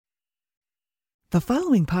The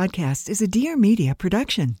following podcast is a Dear Media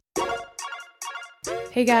production.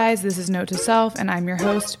 Hey guys, this is Note to Self, and I'm your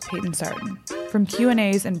host, Peyton Sarton. From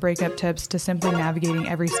Q&As and breakup tips to simply navigating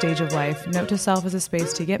every stage of life, Note to Self is a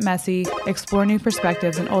space to get messy, explore new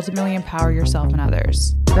perspectives, and ultimately empower yourself and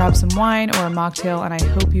others. Grab some wine or a mocktail, and I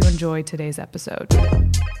hope you enjoy today's episode. All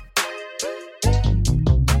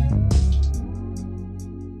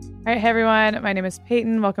right, hey everyone, my name is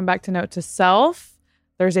Peyton. Welcome back to Note to Self.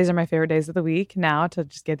 Thursdays are my favorite days of the week now to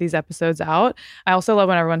just get these episodes out. I also love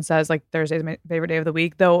when everyone says like Thursday is my favorite day of the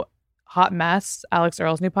week, though Hot Mess, Alex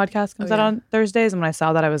Earl's new podcast comes out on Thursdays. And when I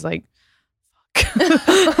saw that, I was like, fuck.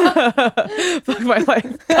 Fuck my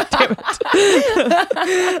life. God damn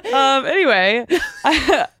it. Anyway,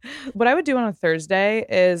 what I would do on a Thursday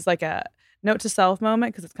is like a Note to Self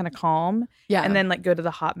moment because it's kind of calm. Yeah. And then like go to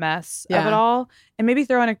the hot mess of it all. And maybe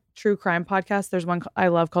throw on a true crime podcast. There's one I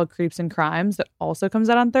love called Creeps and Crimes that also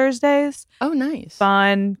comes out on Thursdays. Oh, nice.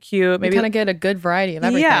 Fun, cute. Maybe kind of get a good variety of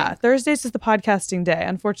everything. Yeah. Thursdays is the podcasting day.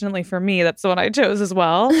 Unfortunately for me, that's the one I chose as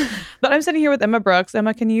well. But I'm sitting here with Emma Brooks.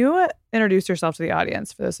 Emma, can you introduce yourself to the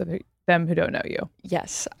audience for those of them who don't know you?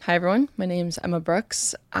 Yes. Hi, everyone. My name's Emma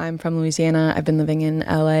Brooks. I'm from Louisiana. I've been living in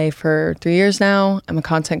LA for 3 years now. I'm a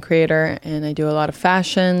content creator and I do a lot of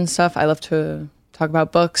fashion stuff. I love to talk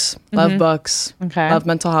about books, love books, love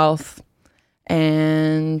mental health,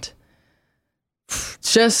 and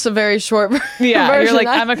just a very short version. You're like,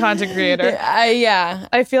 I'm a content creator. Yeah.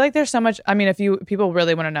 I feel like there's so much. I mean, if people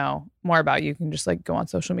really want to know more about you can just like go on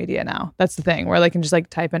social media now. That's the thing where they can just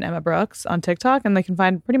like type in Emma Brooks on TikTok and they can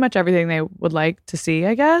find pretty much everything they would like to see,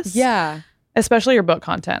 I guess. Yeah. Especially your book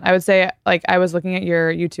content. I would say like I was looking at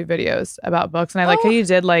your YouTube videos about books and I like how you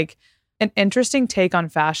did like an interesting take on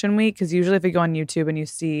Fashion Week, because usually if you go on YouTube and you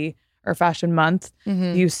see, or Fashion Month,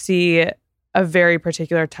 you see a very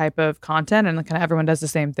particular type of content and kind of everyone does the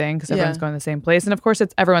same thing because everyone's going to the same place. And of course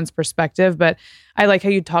it's everyone's perspective, but I like how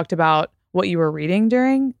you talked about what you were reading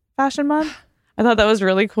during Fashion Month. I thought that was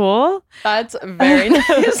really cool. That's very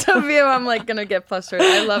nice of you. I'm like going to get flustered.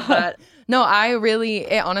 I love that. No,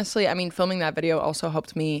 honestly, I mean, filming that video also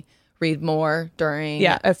helped me read more during.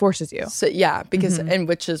 Yeah, it forces you. So yeah, because and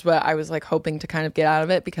which is what I was like hoping to kind of get out of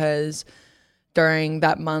it, because during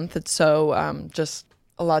that month it's so just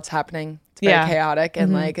a lot's happening. It's very chaotic,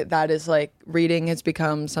 and like that is like reading has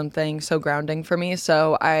become something so grounding for me.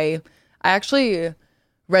 So I actually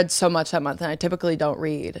read so much that month, and I typically don't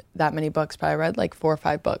read that many books, but I read like 4 or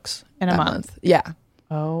 5 books in a month. Yeah.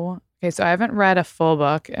 Oh, okay. So I haven't read a full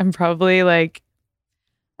book in probably like,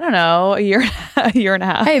 I don't know, a year and a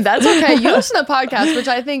half. Hey, that's okay. You listen to podcasts, which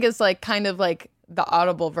I think is like kind of like the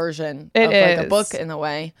audible version of like a book in a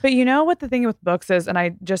way. But you know what the thing with books is, and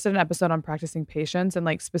I just did an episode on practicing patience and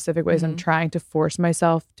like specific ways I'm trying to force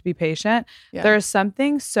myself to be patient. Yeah. There's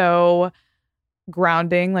something so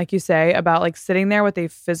grounding, like you say, about like sitting there with a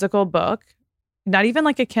physical book, not even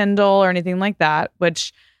like a Kindle or anything like that,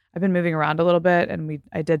 which I've been moving around a little bit, and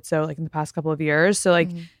I did so like in the past couple of years. So like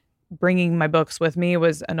bringing my books with me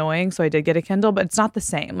was annoying. So I did get a Kindle, but it's not the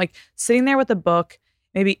same. Like sitting there with a book,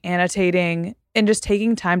 maybe annotating and just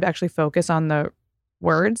taking time to actually focus on the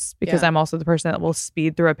words, because I'm also the person that will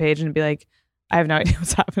speed through a page and be like, I have no idea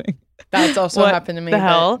what's happening. That's also happened to me. The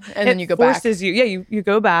hell? And then you go back. You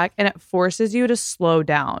go back and it forces you to slow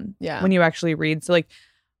down when you actually read. So like,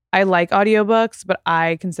 I like audiobooks, but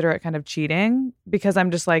I consider it kind of cheating because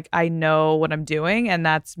I'm just like, I know what I'm doing, and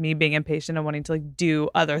that's me being impatient and wanting to like do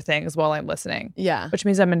other things while I'm listening. Yeah. Which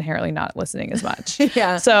means I'm inherently not listening as much.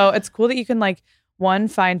 Yeah. So it's cool that you can like, one,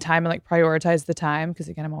 find time and like prioritize the time, because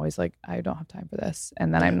again, I'm always like, I don't have time for this.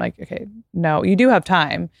 And then I'm like, okay, no, you do have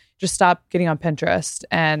time. Just stop getting on Pinterest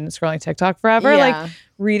and scrolling TikTok forever. Like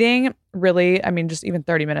reading really, I mean, just even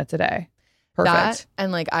 30 minutes a day. Perfect. That,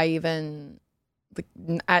 and like I even...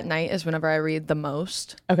 at night is whenever I read the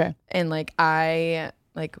most. Okay. And like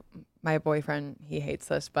my boyfriend, he hates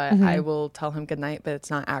this, but I will tell him good night, but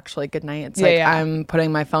it's not actually good night. It's I'm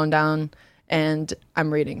putting my phone down and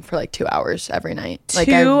I'm reading for like 2 hours every night. Like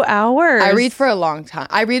 2 hours? I read for a long time.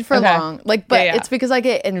 I read for long, like, but it's because I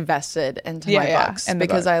get invested into my books, and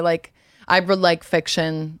because I read like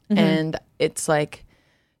fiction, and it's like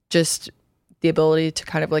just the ability to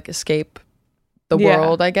kind of like escape the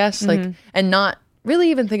world, I guess, like, and not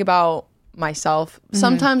really even think about myself.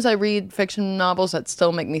 Sometimes I read fiction novels that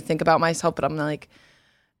still make me think about myself, but I'm like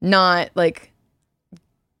not like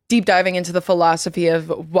deep diving into the philosophy of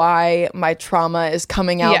why my trauma is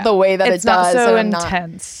coming out the way that it does. It's not so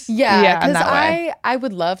intense. Yeah, because I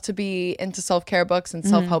would love to be into self-care books and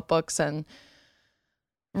self-help books and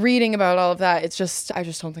reading about all of that. It's just, I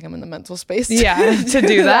just don't think I'm in the mental space to do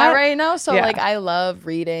that that right now. So like I love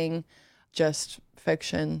reading just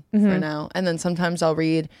fiction for now. And then sometimes I'll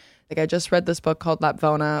read, like I just read this book called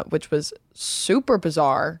Lapvona, which was super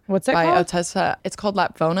bizarre. What's it by called? Ottessa. It's called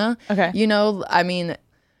Lapvona. Okay. You know, I mean,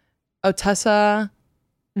 Ottessa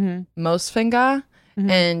Moshfegh.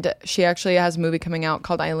 And she actually has a movie coming out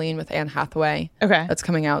called Eileen with Anne Hathaway. Okay. That's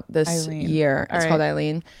coming out this year. It's called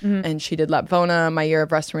Eileen. And she did Lapvona, My Year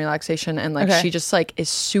of Rest and Relaxation. And like she just like is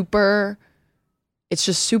super, it's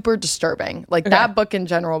just super disturbing. Like that book in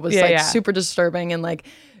general was super disturbing, and like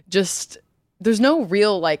just there's no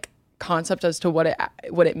real like concept as to what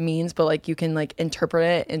it means, but like you can like interpret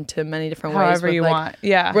it into many different ways. However you want.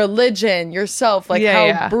 Yeah. Religion, yourself, like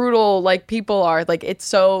how brutal like people are. Like it's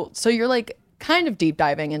so you're like kind of deep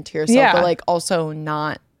diving into yourself, but like also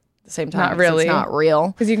not at the same time. Not really. It's not real.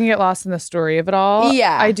 Because you can get lost in the story of it all.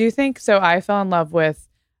 Yeah. I do think so. I fell in love with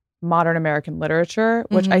modern American literature,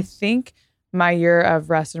 which I think My Year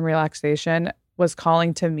of Rest and Relaxation was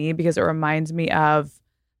calling to me because it reminds me of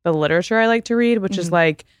the literature I like to read, which is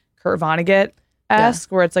like Kurt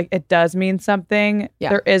Vonnegut-esque, where it's like it does mean something. Yeah.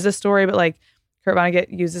 There is a story, but like Kurt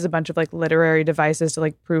Vonnegut uses a bunch of like literary devices to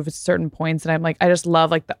like prove certain points. And I'm like, I just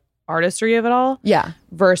love like the artistry of it all. Yeah.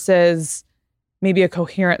 Versus maybe a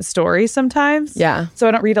coherent story sometimes. Yeah. So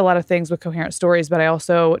I don't read a lot of things with coherent stories, but I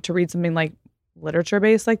also, to read something like literature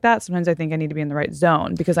based like that, sometimes I think I need to be in the right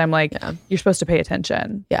zone because I'm like, you're supposed to pay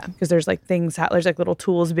attention. Yeah. Because there's like things, there's like little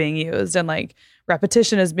tools being used and like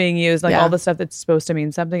repetition is being used, like all the stuff that's supposed to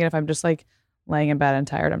mean something. And if I'm just like laying in bed and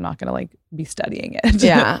tired, I'm not going to like be studying it.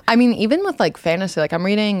 Yeah. I mean, even with like fantasy, like I'm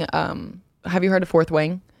reading, have you heard of Fourth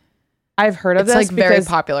Wing? I've heard of this. It's like very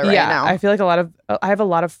popular right now. I feel like I have a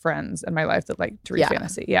lot of friends in my life that like to read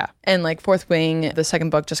fantasy. Yeah. And like Fourth Wing, the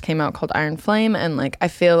second book just came out called Iron Flame. And like, I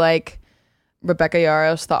feel like Rebecca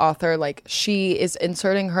Yarros, the author, like she is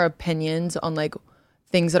inserting her opinions on like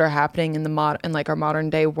things that are happening in like our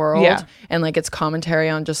modern day world. And like it's commentary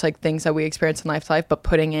on just like things that we experience in life, but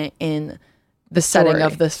putting it in the setting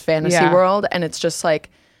of this fantasy world. And it's just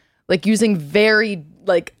like using very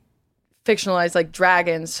like fictionalized like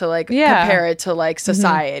dragons to like compare it to like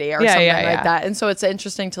society or something like that. And so it's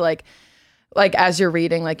interesting to like as you're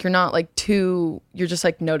reading, like you're not like you're just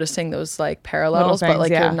like noticing those like parallels, things, but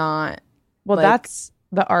like you're not. Well, like, that's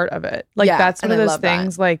the art of it. Like that's one of those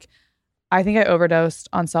things. Like I think I overdosed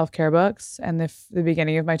on self-care books in the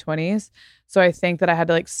beginning of my 20s. So I think that I had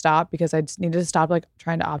to like stop because I just needed to stop like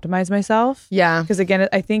trying to optimize myself. Yeah. Because again,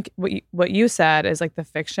 I think what you said is like the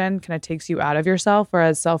fiction kind of takes you out of yourself,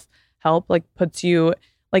 whereas self-help like puts you,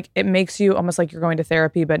 like it makes you almost like you're going to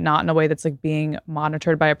therapy, but not in a way that's like being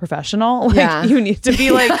monitored by a professional. Like you need to be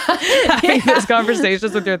like having those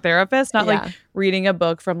conversations with your therapist, not like reading a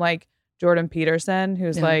book from like Jordan Peterson,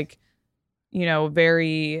 who's like, you know,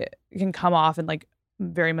 can come off in like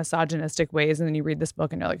very misogynistic ways. And then you read this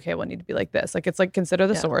book and you're like, okay, well, I need to be like this. Like, it's like, consider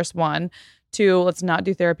the source. 1, 2, let's not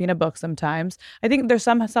do therapy in a book sometimes. I think there's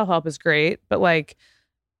some self-help is great, but like,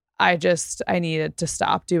 I needed to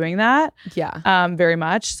stop doing that. Yeah. Very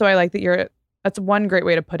much. So I like that that's one great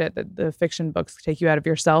way to put it, that the fiction books take you out of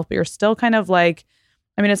yourself, but you're still kind of like,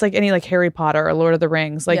 I mean, it's like any like Harry Potter or Lord of the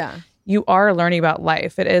Rings. Like you are learning about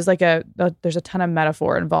life. It is like there's a ton of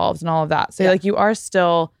metaphor involved and all of that. So like you are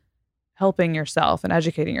still helping yourself and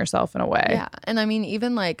educating yourself in a way. Yeah. And I mean,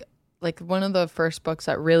 even like one of the first books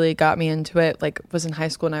that really got me into it, like was in high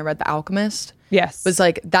school, and I read The Alchemist. Yes. Was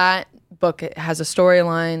like that book. It has a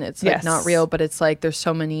storyline. It's like not real, but it's like, there's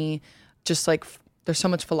so many, just like, there's so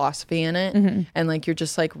much philosophy in it. Mm-hmm. And like, you're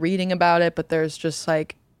just like reading about it, but there's just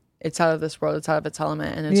like, it's out of this world. It's out of its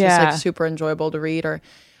element. And it's just like super enjoyable to read. Or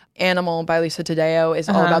Animal by Lisa Taddeo is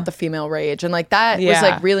all about the female rage. And like that was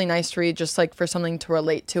like really nice to read, just like for something to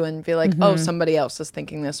relate to and be like, oh, somebody else is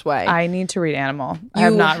thinking this way. I need to read Animal. I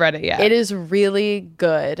have not read it yet. It is really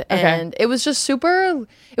good. Okay. And it was just super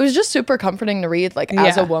comforting to read, like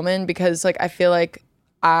as a woman, because like I feel like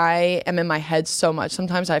I am in my head so much.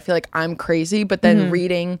 Sometimes I feel like I'm crazy, but then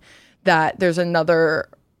reading that there's another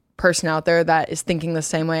person out there that is thinking the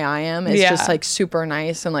same way I am is just like super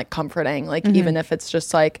nice and like comforting, like even if it's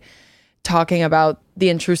just like talking about the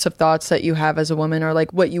intrusive thoughts that you have as a woman, or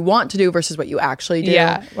like what you want to do versus what you actually do,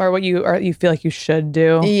 or what you feel like you should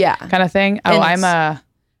do, kind of thing. I'm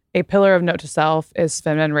a pillar of note to self is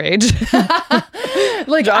feminine rage.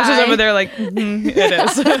 Like Josh is over there like it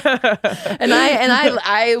is. and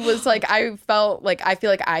I was like, I felt like, I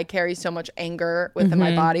feel like I carry so much anger within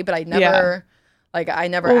my body, but I never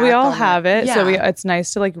well, we all have it. So it's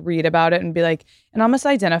nice to like read about it and be like, and almost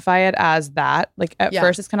identify it as that. Like at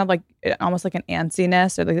first it's kind of like almost like an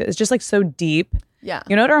antsiness, or like it's just like so deep. Yeah.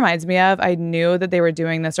 You know what it reminds me of? I knew that they were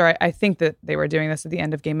doing this, or I think that they were doing this at the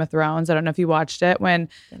end of Game of Thrones. I don't know if you watched it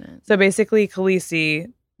so basically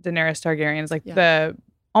Khaleesi, Daenerys Targaryen, is like the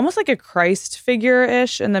almost like a Christ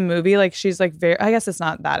figure-ish in the movie. Like she's like very, I guess it's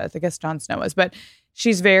not that. I guess Jon Snow is, but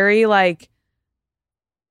she's very like,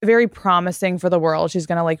 very promising for the world. She's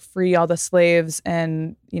going to like free all the slaves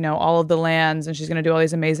and, all of the lands, and she's going to do all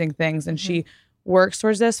these amazing things. And she works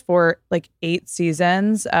towards this for like 8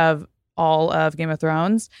 seasons of all of Game of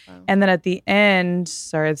Thrones. Wow. And then at the end,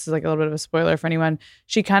 sorry, this is like a little bit of a spoiler for anyone,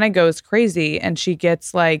 she kind of goes crazy and she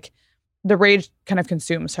gets like, the rage kind of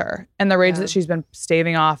consumes her. And the rage that she's been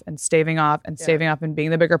staving off and staving off and staving off and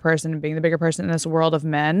being the bigger person and being the bigger person in this world of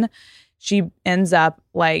men, she ends up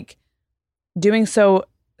like doing so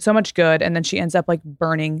much good. And then she ends up like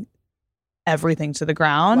burning everything to the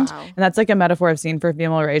ground. Wow. And that's like a metaphor I've seen for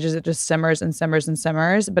female rage, is it just simmers and simmers and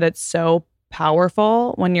simmers. But it's so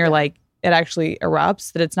powerful when you're like, it actually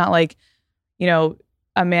erupts, that it's not like,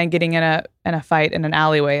 a man getting in a fight in an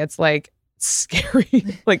alleyway. It's like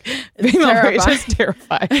scary. Like female rage is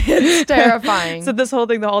terrifying. It's terrifying. So this whole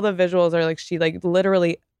thing, all the visuals are like, she like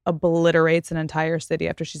literally obliterates an entire city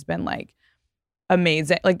after she's been like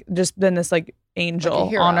amazing, like just been this like angel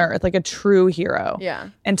like on earth, like a true hero. Yeah.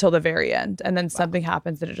 Until the very end. And then something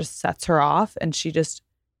happens that it just sets her off and she just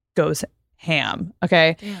goes ham.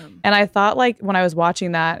 Okay. Damn. And I thought like when I was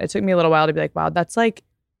watching that, it took me a little while to be like, wow, that's like,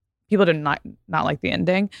 people did not like the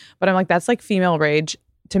ending, but I'm like, that's like female rage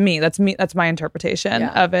to me. That's my interpretation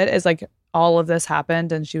of it, is like all of this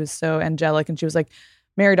happened and she was so angelic and she was like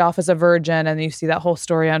married off as a virgin, and you see that whole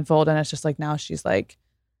story unfold, and it's just like now she's like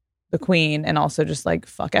the queen, and also just like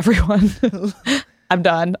fuck everyone. I'm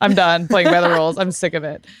done playing by the rules. I'm sick of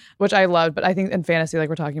it, which I love. But I think in fantasy, like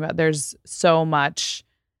we're talking about, there's so much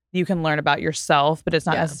you can learn about yourself, but it's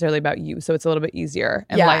not necessarily about you. So it's a little bit easier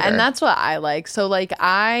and lighter. And that's what I like. So like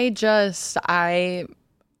I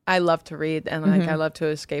love to read, and like I love to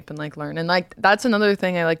escape and like learn. And like that's another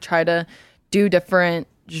thing, I like try to do different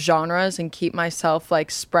genres and keep myself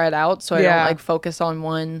like spread out, so I don't like focus on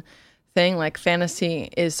one thing. Like fantasy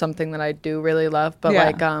is something that I do really love, but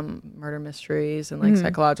like murder mysteries and like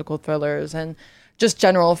psychological thrillers and just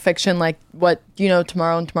general fiction, like what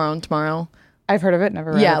Tomorrow and Tomorrow and Tomorrow. I've heard of it,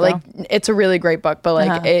 never read it. Yeah, like it's a really great book, but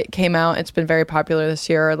like it came out, it's been very popular this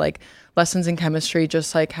year. Like Lessons in Chemistry,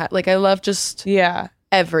 just like like I love just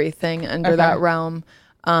everything under that realm.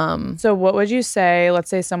 So what would you say, let's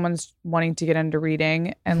say someone's wanting to get into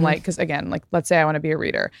reading and like, because again, like let's say I want to be a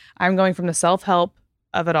reader. I'm going from the self-help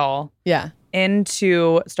of it all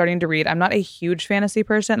into starting to read. I'm not a huge fantasy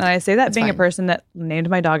person, and I say that being a person that named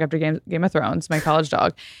my dog after Game of Thrones, my college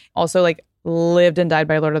dog. Also like lived and died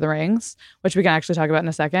by Lord of the Rings, which we can actually talk about in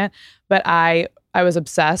a second. But I was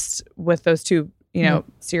obsessed with those two,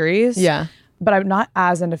 series. Yeah. But I'm not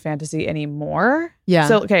as into fantasy anymore. Yeah.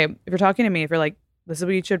 So, okay, if you're talking to me, if you're like, this is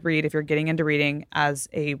what you should read if you're getting into reading as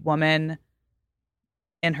a woman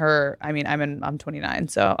in her, I'm 29,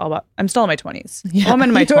 so I'm still in my 20s. Yeah. I'm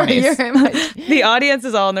in my 20s. The audience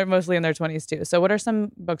is all mostly in their 20s too. So what are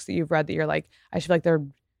some books that you've read that you're like, I feel like they're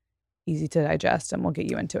easy to digest and we'll get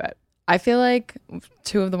you into it? I feel like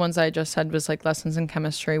 2 of the ones I just said was like Lessons in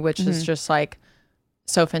Chemistry, which is just like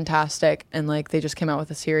so fantastic, and like they just came out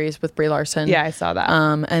with a series with Brie Larson. Yeah, I saw that.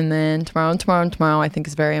 And then Tomorrow and Tomorrow and Tomorrow I think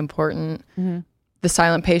is very important. The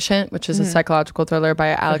Silent Patient, which is a psychological thriller by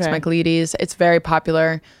Alex Michaelides. It's very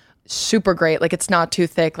popular, super great. Like it's not too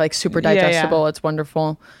thick, like super digestible. It's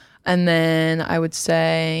wonderful. And then I would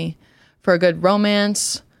say for a good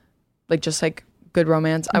romance, like just like good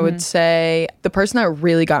romance, I would say the person that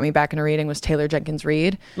really got me back into reading was Taylor Jenkins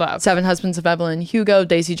Reid. Love. 7 Husbands of Evelyn Hugo,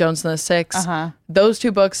 Daisy Jones and the Six. Those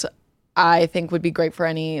 2 books I think would be great for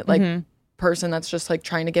any like person that's just like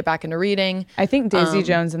trying to get back into reading. I think Daisy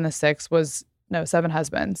Jones and the Six was 7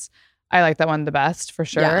 Husbands. I like that one the best for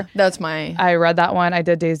sure. Yeah, that's my. I read that one. I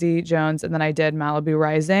did Daisy Jones, and then I did Malibu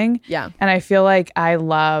Rising. Yeah, and I feel like I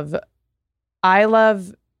love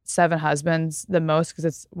 7 Husbands the most because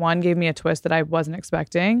it's one gave me a twist that I wasn't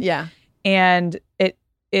expecting. Yeah, and it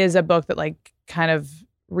is a book that like kind of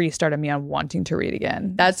restarted me on wanting to read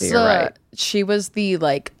again. That's so you're right. She was the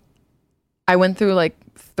like. I went through like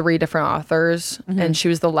 3 different authors, and she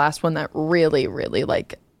was the last one that really, really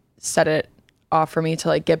like set it off for me to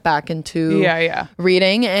like get back into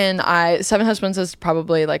reading. And 7 Husbands is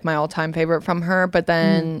probably like my all-time favorite from her, but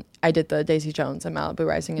then I did the Daisy Jones and Malibu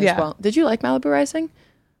Rising as well. Did you like Malibu Rising?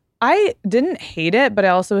 I didn't hate it, but I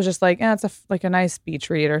also was just like, it's like a nice beach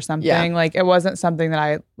read or something. Like it wasn't something that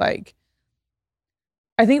I like.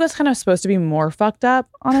 I think it was kind of supposed to be more fucked up,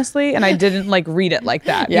 honestly. And I didn't like read it like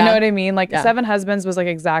that. You know what I mean? Like Seven Husbands was like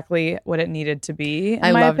exactly what it needed to be,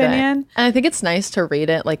 in my opinion. And I think it's nice to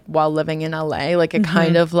read it like while living in LA. Like it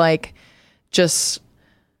kind of like just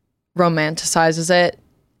romanticizes it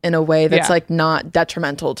in a way that's like not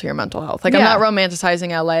detrimental to your mental health. Like I'm not romanticizing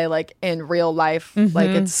LA like in real life. Like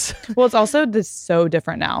it's well, it's also so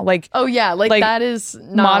different now. Like like that is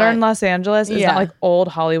not modern Los Angeles is not like old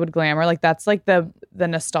Hollywood glamour. Like that's like the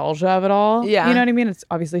nostalgia of it all. Yeah. You know what I mean? It's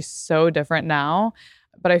obviously so different now.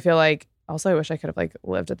 But I feel like also I wish I could have like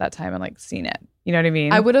lived at that time and like seen it. You know what I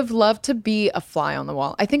mean? I would have loved to be a fly on the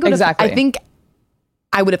wall. I think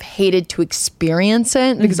I would have hated to experience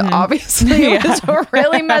it because obviously it was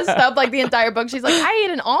really messed up. Like the entire book, she's like, I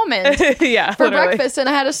ate an almond for breakfast and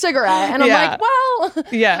I had a cigarette. And I'm like, well,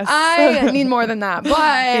 I need more than that. But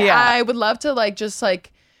I would love to like, just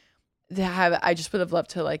like I just would have loved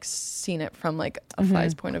to like seen it from like a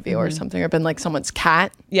fly's point of view or something, or been like someone's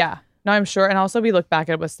cat. Yeah. No, I'm sure. And also we look back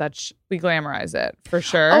at it with we glamorize it for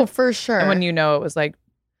sure. Oh, for sure. And when you know it was like,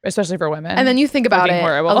 especially for women. And then you think about it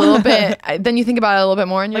a little bit. Then you think about it a little bit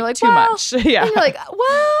more and you're like too much. Yeah. And you're like,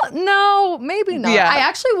 well, no, maybe not. Yeah. I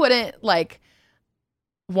actually wouldn't like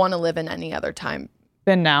want to live in any other time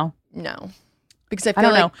than now. No. Because I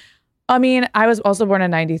don't know. I mean, I was also born in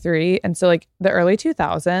 93. And so like the early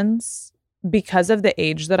 2000s, because of the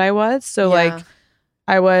age that I was. So like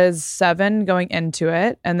I was 7 going into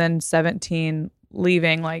it and then 17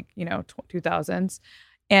 leaving like, 2000s.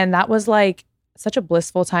 And that was like such a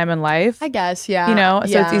blissful time in life, I guess. Yeah.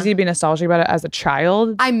 So it's easy to be nostalgic about it as a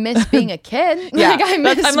child. I miss being a kid.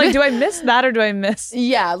 I'm like, do I miss that or do I miss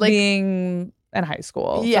being in high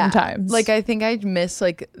school sometimes? Like I think I miss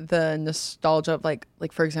like the nostalgia of like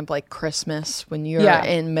for example like Christmas when you're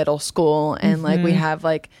in middle school and like we have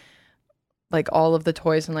like all of the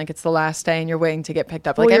toys and like it's the last day and you're waiting to get picked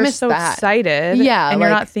up. Like I miss so that. Excited. Yeah. And you're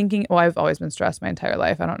not thinking, well, I've always been stressed my entire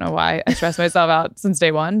life. I don't know why I stress myself out since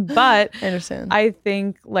day one, but I understand. I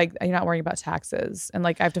think like you're not worrying about taxes and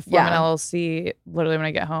like I have to form an LLC literally when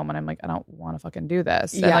I get home and I'm like, I don't want to fucking do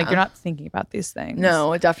this. And like you're not thinking about these things.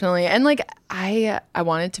 No, definitely. And like I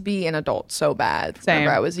wanted to be an adult so bad.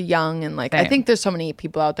 Whenever I was young and like I think there's so many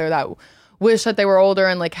people out there that wish that they were older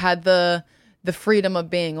and like had the freedom of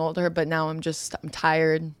being older, but now I'm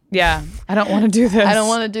tired. Yeah. I don't want to do this. I don't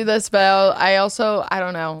want to do this, but I also, I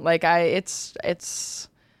don't know. Like I'm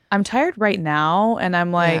tired right now. And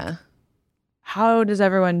I'm like, how does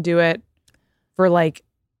everyone do it for like,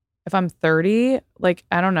 if I'm 30, like,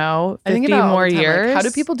 I don't know, 50 more years? Like, how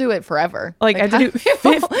do people do it forever? Like I have to do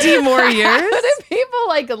 50 more years? How do people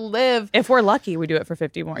like live? If we're lucky, we do it for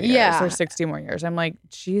 50 more years or 60 more years. I'm like,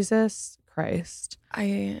 Jesus Christ.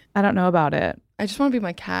 I don't know about it. I just want to be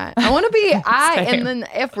my cat. I want to be and then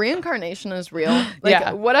if reincarnation is real,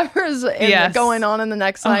 like whatever's going on in the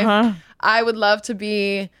next life, I would love to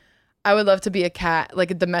be a cat, like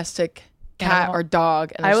a domestic cat or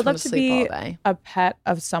dog. And I would love to be a pet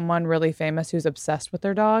of someone really famous who's obsessed with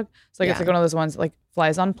their dog. So like it's like one of those ones that like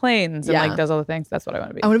flies on planes and like does all the things. That's what I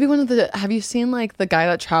want to be. I want to be one of have you seen like the guy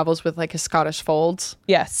that travels with like his Scottish folds?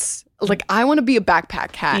 Yes. Like I want to be a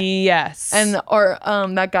backpack cat. Yes. And or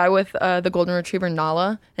that guy with the golden retriever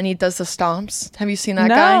Nala, and he does the stomps. Have you seen that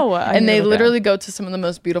guy? No. And they literally go to some of the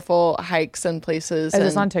most beautiful hikes and places. Is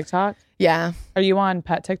this on TikTok? Yeah. Are you on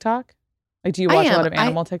pet TikTok? Like, do you watch a lot of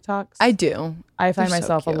animal TikToks? I do. I find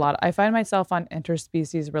myself I find myself on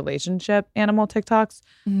interspecies relationship animal TikToks,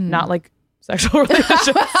 not like sexual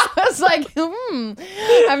relationships. I was like,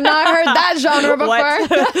 I've not heard that genre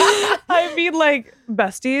before. I mean, like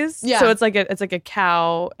besties. Yeah. So it's like a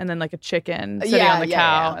cow and then like a chicken sitting on the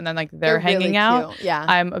cow and then like they're hanging really out. Cute. Yeah.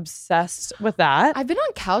 I'm obsessed with that. I've been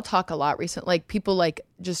on Cow Talk a lot recently. Like people like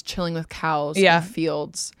just chilling with cows in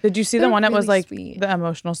fields. Did you see the one that was like the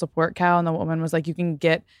emotional support cow and the woman was like, you can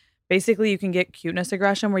get cuteness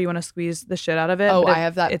aggression where you want to squeeze the shit out of it. Oh, I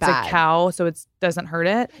have that. It's a cow, so it doesn't hurt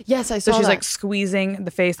it. Yes, I saw that. So she's like squeezing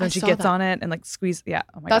the face, and then she gets on it and like squeeze. Yeah,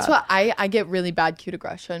 oh my God. That's what I get really bad cute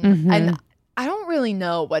aggression, and I don't really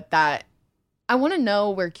know what that. I want to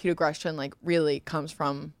know where cute aggression like really comes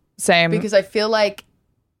from. Same, because I feel like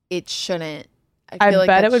it shouldn't. I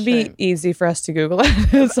bet it would be easy for us to Google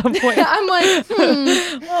it at some point. I'm like,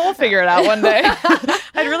 well, we'll figure it out one day.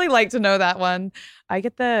 I'd really like to know that one. I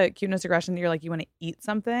get the cuteness aggression that you're like, you want to eat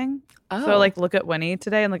something. Oh. So like, look at Winnie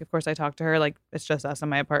today. And like, of course I talked to her, like it's just us in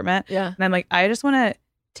my apartment. Yeah. And I'm like, I just want to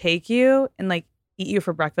take you and like eat you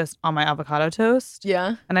for breakfast on my avocado toast.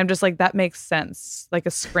 Yeah. And I'm just like, that makes sense. Like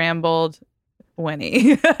a scrambled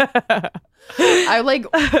Winnie. I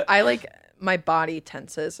like my body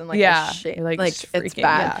tenses and like like it's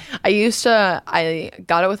bad. Yeah. I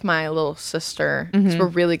got it with my little sister because we're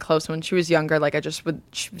really close. When she was younger, like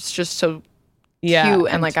she was just so cute,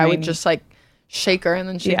 and like I would just like shake her and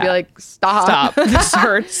then she'd be like, stop. This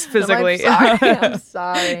hurts physically. I'm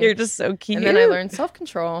sorry. You're just so cute. And then I learned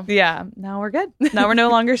self-control. Yeah. Now we're good. Now we're no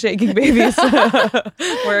longer shaking babies.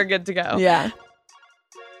 We're good to go. Yeah.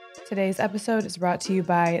 Today's episode is brought to you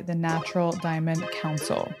by the Natural Diamond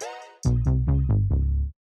Council.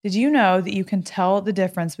 Did you know that you can tell the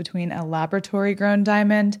difference between a laboratory-grown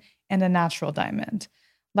diamond and a natural diamond?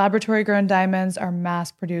 Laboratory-grown diamonds are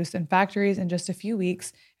mass-produced in factories in just a few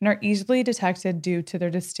weeks and are easily detected due to their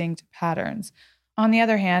distinct patterns. On the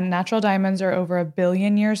other hand, natural diamonds are over 1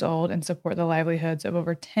 billion years old and support the livelihoods of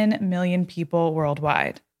over 10 million people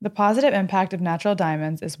worldwide. The positive impact of natural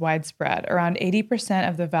diamonds is widespread. Around 80%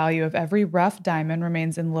 of the value of every rough diamond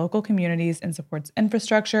remains in local communities and supports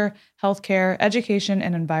infrastructure, healthcare, education,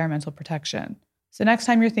 and environmental protection. So next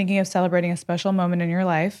time you're thinking of celebrating a special moment in your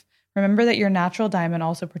life, remember that your natural diamond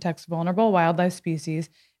also protects vulnerable wildlife species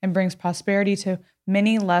and brings prosperity to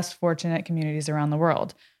many less fortunate communities around the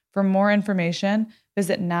world. For more information,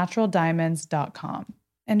 visit naturaldiamonds.com.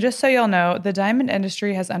 And just so you'll know, the diamond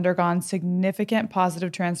industry has undergone significant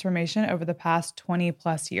positive transformation over the past 20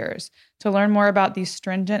 plus years. To learn more about these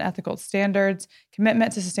stringent ethical standards,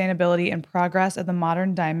 commitment to sustainability, and progress of the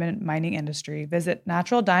modern diamond mining industry, visit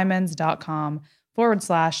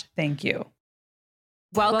naturaldiamonds.com/thank you.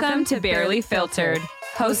 Welcome to Barely Filtered,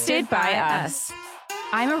 hosted by us.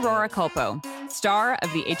 I'm Aurora Culpo, star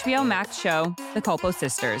of the HBO Max show, The Culpo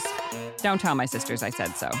Sisters. Don't tell my sisters I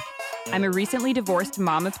said so. I'm a recently divorced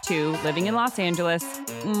mom of 2 living in Los Angeles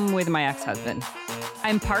with my ex-husband.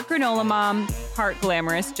 I'm part granola mom, part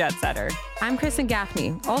glamorous jet setter. I'm Kristen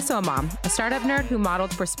Gaffney, also a mom, a startup nerd who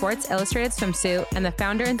modeled for Sports Illustrated Swimsuit and the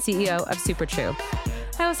founder and CEO of Super True.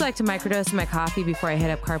 I also like to microdose my coffee before I hit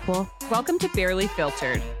up carpool. Welcome to Barely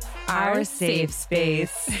Filtered, our safe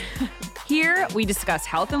space. Here, we discuss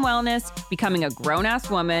health and wellness, becoming a grown-ass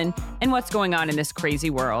woman, and what's going on in this crazy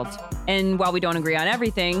world. And while we don't agree on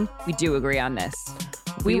everything, we do agree on this.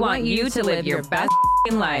 We want you to live your best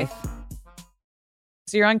life.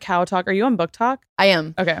 So you're on Cow Talk. Are you on Book Talk? I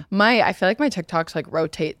am. Okay. I feel like my TikToks like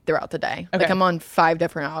rotate throughout the day. Okay. Like I'm on 5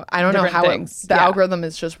 different. I don't know how the algorithm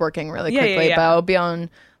is just working really quickly, but I'll be on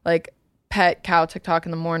like pet cow TikTok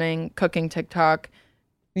in the morning, cooking TikTok,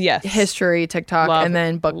 history TikTok, and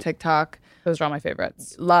then book TikTok. Those are all my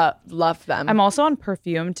favorites. Love them. I'm also on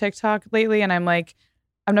perfume TikTok lately, and I'm like,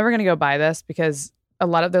 I'm never gonna go buy this because a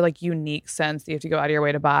lot of their like unique scents that you have to go out of your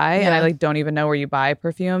way to buy, and I like don't even know where you buy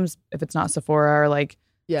perfumes if it's not Sephora or like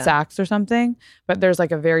Saks or something. But there's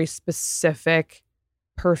like a very specific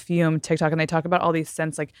perfume TikTok, and they talk about all these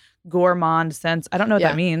scents like gourmand scents. I don't know what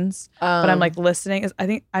that means, but I'm like listening. I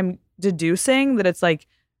think I'm deducing that it's like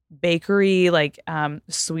bakery, like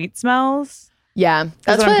sweet smells. Yeah,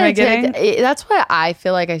 that's what I'm getting. That's what I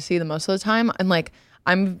feel like I see the most of the time. And like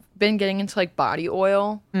I've been getting into like body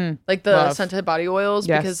oil, like the scented body oils,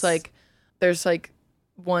 because like there's like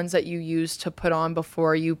ones that you use to put on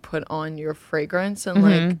before you put on your fragrance, and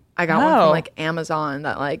like I got one from like Amazon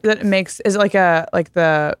that makes, is it like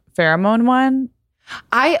the pheromone one?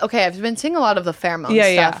 I've been seeing a lot of the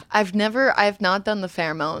pheromone stuff. I've not done the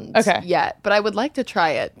pheromones yet, but I would like to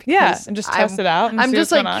try it. And just test it out. I'm just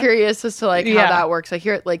like curious as to like how that works. I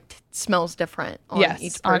hear it like smells different on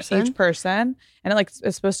each person. And it like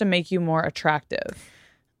it's supposed to make you more attractive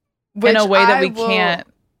in a way that we can't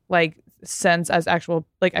like sense as actual,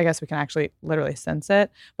 like I guess we can actually literally sense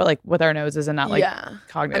it, but like with our noses and not like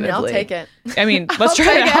cognitively. I mean, I'll take it. I mean, let's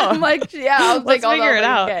try it out. I'm like, I'll let's figure it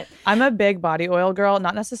out. I'm a big body oil girl,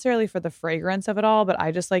 not necessarily for the fragrance of it all, but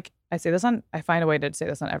I just like, I find a way to say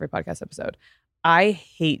this on every podcast episode. I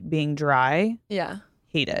hate being dry. Yeah.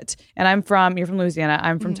 Hate it. And you're from Louisiana.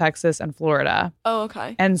 I'm from Texas and Florida. Oh,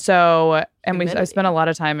 okay. And so, I spent a lot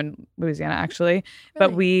of time in Louisiana actually,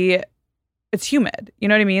 but it's humid. You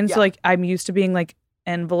know what I mean? Yeah. So like I'm used to being like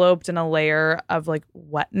enveloped in a layer of like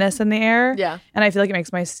wetness in the air. Yeah. And I feel like it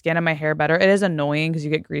makes my skin and my hair better. It is annoying because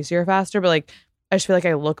you get greasier faster, but like I just feel like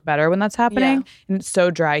I look better when that's happening. Yeah. And it's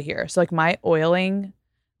so dry here. So like the oiling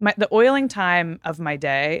time of my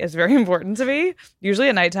day is very important to me. Usually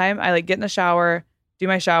at nighttime, I like get in the shower, do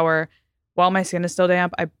my shower. While my skin is still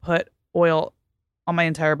damp, I put oil on my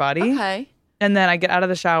entire body. Okay. And then I get out of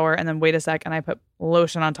the shower and then wait a sec and I put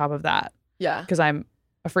lotion on top of that. Yeah. Because I'm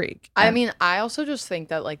a freak. I mean, I also just think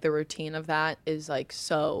that like the routine of that is like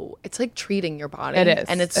it's like treating your body. It is.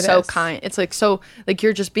 And it's so kind. It's like so like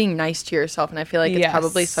you're just being nice to yourself. And I feel like it's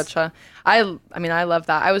probably such I love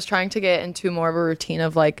that. I was trying to get into more of a routine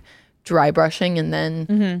of like dry brushing and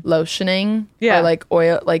then lotioning or like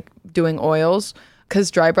oil, like doing oils,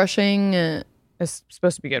 because dry brushing it's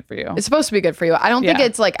supposed to be good for you. It's supposed to be good for you. I don't think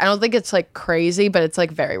it's like crazy, but it's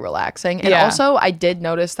like very relaxing. And also I did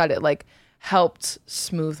notice that it like helped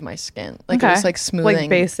smooth my skin. Like it was like smoothing. Like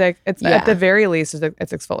basic. It's at the very least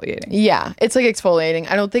it's exfoliating. Yeah. It's like exfoliating.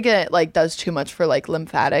 I don't think it like does too much for like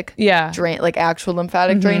lymphatic drain, like actual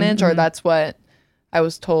lymphatic drainage, or that's what I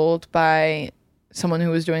was told by someone who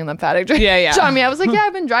was doing lymphatic drainage. Yeah. So, I mean, I was like,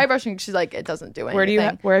 I've been dry brushing. She's like, it doesn't do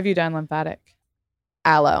anything. Where have you done lymphatic?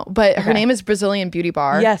 Aloe. But her name is Brazilian Beauty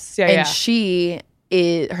Bar. Yes. Yeah.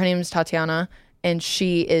 And her name is Tatiana. And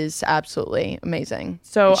she is absolutely amazing.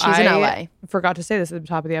 So she's in LA. Forgot to say this at the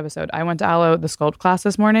top of the episode. I went to Aloe, the sculpt class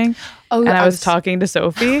this morning. Oh, and I was talking to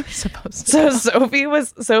Sophie. So Sophie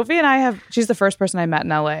and I she's the first person I met in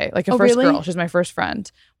LA. Like a first girl. She's my first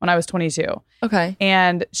friend when I was 22. Okay.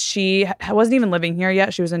 And she wasn't even living here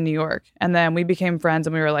yet. She was in New York. And then we became friends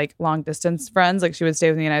and we were like long distance friends. Like she would stay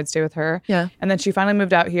with me and I'd stay with her. Yeah. And then she finally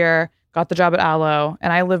moved out here. Got the job at Aloe,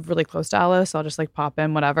 and I live really close to Aloe, so I'll just like pop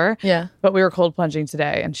in, whatever. Yeah. But we were cold plunging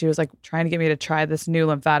today, and she was like trying to get me to try this new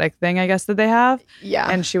lymphatic thing, I guess, that they have.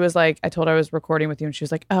 Yeah. And she was like, I told her I was recording with you, and she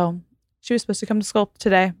was like, oh, she was supposed to come to Sculpt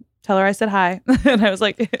today. Tell her I said hi. And I was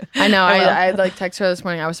like, I know. I like texted her this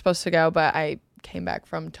morning. I was supposed to go, but I came back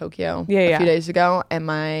from Tokyo a few days ago,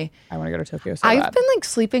 and I want to go to Tokyo so I've bad. been like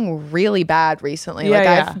sleeping really bad recently.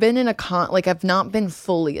 I've been in I've not been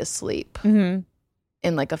fully asleep.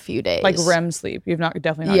 In like a few days, like REM sleep. You've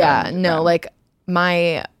definitely not. REM. Like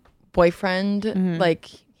my boyfriend, like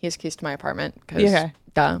he has keys to my apartment because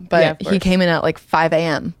duh. But he came in at like 5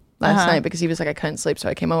 a.m. last night because he was like, I couldn't sleep, so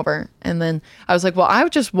I came over, and then I was like, well, I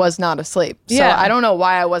just was not asleep, so I don't know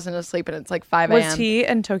why I wasn't asleep, and it's like 5 a.m. Was he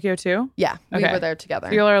in Tokyo too? Yeah, we were there together.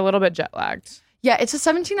 So you're a little bit jet lagged. Yeah, it's a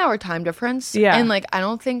 17-hour time difference. Yeah. And like I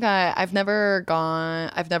don't think I've never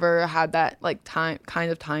had that like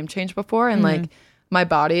kind of time change before, and like my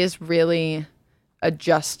body is really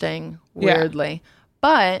adjusting weirdly.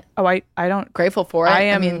 But I don't grateful for it.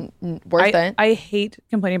 I mean, worth it. I hate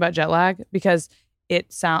complaining about jet lag because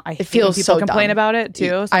it feels when people so complain dumb. about it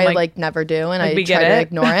too. So I like never do, and I try to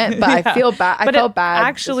ignore it. But I feel bad. I felt bad.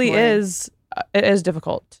 Actually, it is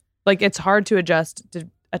difficult. Like it's hard to adjust to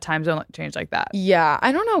a time zone change like that. Yeah,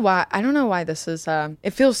 I don't know why this is.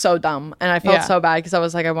 It feels so dumb, and I felt so bad because I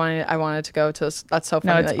was like, I wanted to go to this. That's so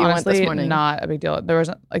funny that you went this morning. Not a big deal. There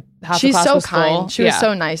wasn't like half She's the class so was kind. full. She was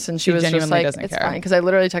so nice, and she was genuinely just like, doesn't it's care. fine, because I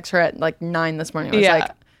literally texted her at like 9 this morning. I was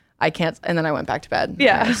like, I can't, and then I went back to bed.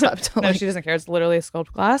 Yeah, I slept. No, she doesn't care. It's literally a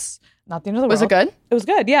sculpt class. Not the end of the world. Was it good? It was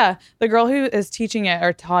good. Yeah, the girl who is teaching it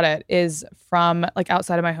or taught it is from like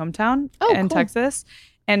outside of my hometown in Texas,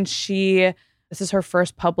 and this is her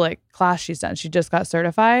first public class she's done. She just got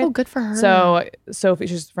certified. Oh, good for her. So Sophie,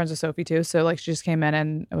 she's friends with Sophie too. So like she just came in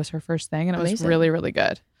and it was her first thing, and it was really, really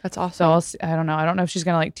good. That's awesome. So I don't know. I don't know if she's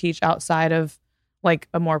gonna like teach outside of like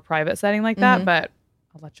a more private setting like that, but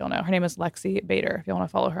I'll let y'all know. Her name is Lexi Bader if you want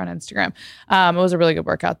to follow her on Instagram. It was a really good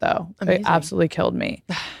workout though. Amazing. It absolutely killed me.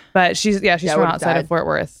 But she's from outside of Fort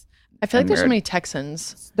Worth. I feel like there's so many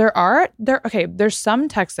Texans. There's some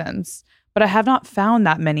Texans, but I have not found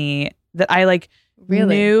that many that I like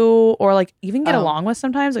knew or like even get along with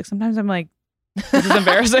sometimes. Like sometimes I'm like, this is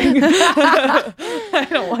embarrassing. I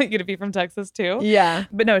don't want you to be from Texas too. Yeah.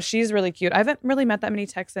 But no, she's really cute. I haven't really met that many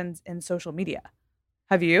Texans in social media.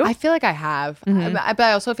 Have you? I feel like I have. But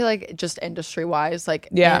I also feel like just industry wise, like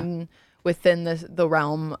within the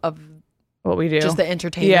realm of what we do, just the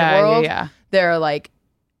entertainment world, they're like,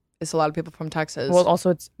 it's a lot of people from Texas. Well,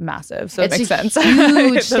 also it's massive, so it makes sense.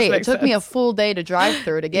 Huge state. It took me a full day to drive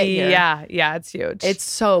through to get here. Yeah, it's huge. It's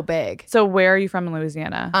so big. So where are you from in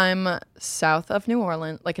Louisiana? I'm south of New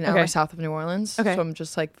Orleans, like an hour south of New Orleans. Okay. So I'm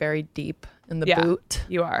just like very deep in the boot.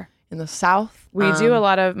 You are. In the south. We do a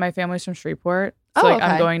lot of, my family's from Shreveport. So we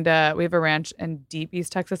have a ranch in deep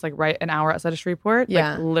East Texas, like right an hour outside of Shreveport.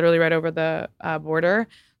 Like literally right over the border.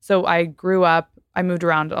 So I moved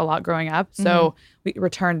around a lot growing up. So we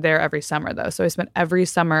returned there every summer though. So I spent every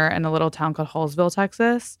summer in a little town called Hallsville,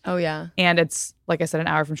 Texas. Oh yeah. And it's, like I said, an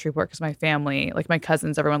hour from Shreveport because my family, like my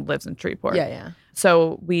cousins, everyone lives in Shreveport. Yeah.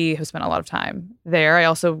 So we have spent a lot of time there. I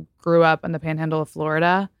also grew up in the panhandle of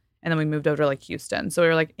Florida, and then we moved over to like Houston. So we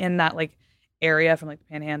were like in that like area from like the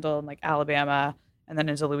panhandle and like Alabama and then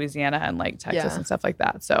into Louisiana and like Texas and stuff like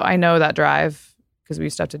that. So I know that drive because we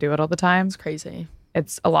used to have to do it all the time. It's crazy.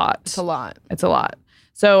 It's a lot. It's a lot.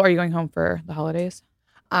 So are you going home for the holidays?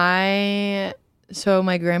 So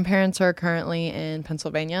my grandparents are currently in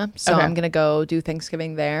Pennsylvania. So I'm going to go do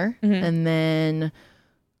Thanksgiving there. And then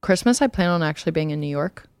Christmas, I plan on actually being in New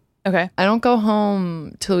York. Okay. I don't go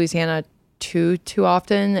home to Louisiana too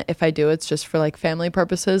often. If I do, it's just for like family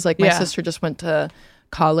purposes. Like my sister just went to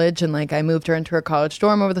college, and like I moved her into her college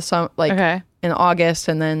dorm over the summer, like in August,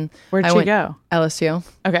 and then where'd she go? LSU.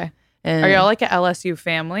 Okay. And are y'all like an LSU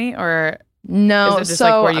family or? No, is it just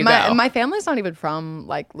so like where you go? My family's not even from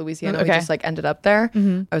like Louisiana. We just like ended up there.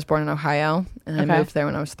 Mm-hmm. I was born in Ohio, and I moved there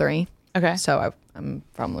when I was 3. Okay. So I'm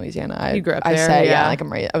from Louisiana. You grew up there? I say, like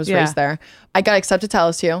I was raised there. I got accepted to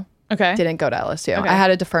LSU. Okay. Didn't go to LSU. Okay. I had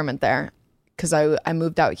a deferment there because I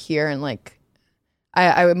moved out here, and like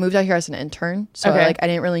I moved out here as an intern. So like I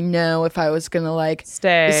didn't really know if I was gonna like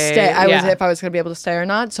stay. If I was gonna be able to stay or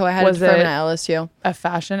not. So I had a deferment at LSU. A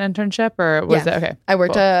fashion internship or was it okay? I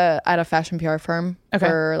worked at a fashion PR firm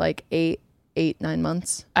for like 9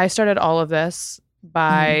 months. I started all of this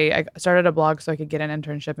I started a blog so I could get an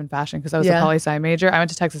internship in fashion because I was a poli-sci major. I went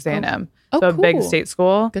to Texas A&M. So a big state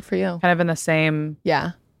school. Good for you. Kind of in the same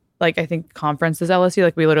like I think conference as LSU.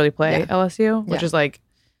 Like we literally play LSU, which is like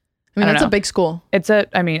I mean, it's a big school.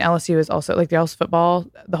 LSU is also like the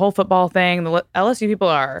whole football thing. The LSU people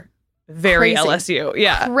are very crazy. LSU.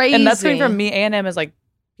 Yeah. Crazy. And that's coming from me. A&M is like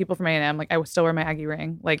people from A&M. Like I would still wear my Aggie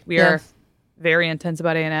ring. Like we are very intense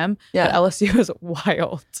about A&M. Yeah. But LSU is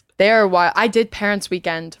wild. They are wild. I did parents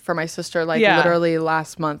weekend for my sister like literally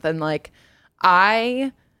last month. And like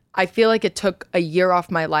I feel like it took a year off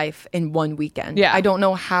my life in one weekend. Yeah. I don't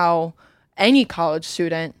know how any college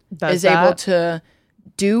student is able to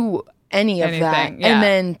do any of that and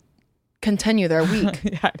then continue their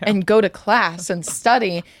week and go to class and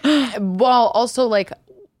study while also like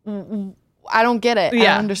I don't get it. I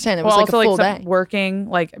don't understand. It was like a full day. Working,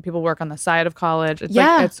 like people work on the side of college. It's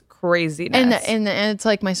like it's craziness. And it's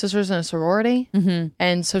like my sister's in a sorority,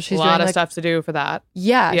 and so she's a lot doing of stuff to do for that.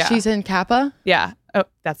 Yeah, she's in Kappa. Yeah. Oh,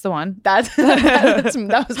 that's the one. That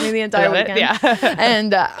was me the entire weekend. Yeah.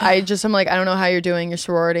 And I'm like, I don't know how you're doing your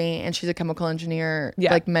sorority. And she's a chemical engineer,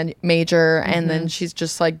 like major. And then she's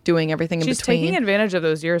just like doing everything in between. She's taking advantage of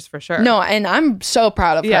those years for sure. No, and I'm so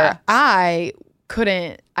proud of her. I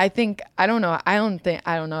don't know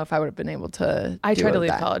if I would have been able to. I tried to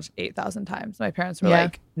leave college 8,000 times. My parents were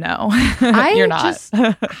like, no, you're not.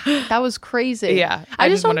 That was crazy. Yeah. I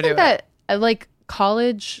just don't think that like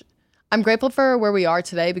college. I'm grateful for where we are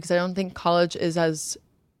today because I don't think college is as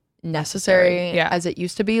necessary as it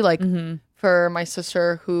used to be. Like for my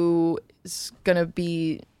sister who is going to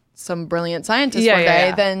be some brilliant scientist one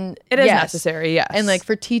day, then it is necessary. Yes. And like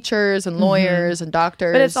for teachers and lawyers and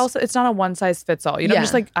doctors. But it's not a one size fits all. You know,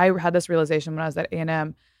 just like I had this realization when I was at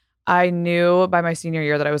A&M. I knew by my senior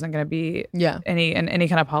year that I wasn't going to be in any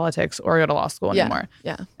kind of politics or go to law school anymore.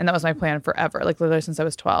 Yeah. And that was my plan forever, like literally since I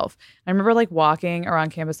was 12. I remember like walking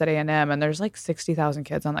around campus at A&M and there's like 60,000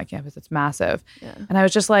 kids on that campus. It's massive. Yeah. And I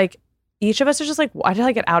was just like, each of us is just like, I did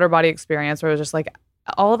like an outer body experience where it was just like,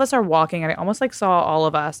 all of us are walking and I almost like saw all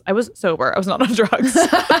of us. I was sober. I was not on drugs.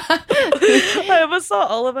 I almost saw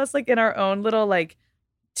all of us like in our own little like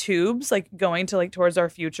tubes, like going to like towards our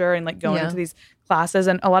future and like going into these classes,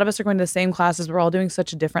 and a lot of us are going to the same classes. We're all doing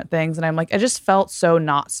such different things, and I'm like, I just felt so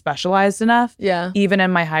not specialized enough. Yeah. Even in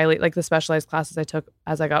my highly like the specialized classes I took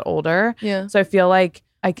as I got older. Yeah. So I feel like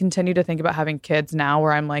I continue to think about having kids now,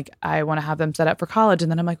 where I'm like, I want to have them set up for college, and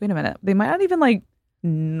then I'm like, wait a minute, they might not even like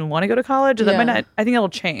want to go to college, or that might not. I think it'll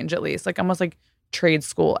change at least, like almost like trade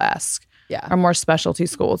school-esque, or more specialty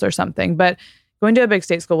schools or something. But going to a big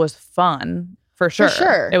state school was fun. For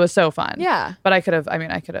sure. It was so fun. Yeah. But I could have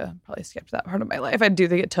probably skipped that part of my life. I do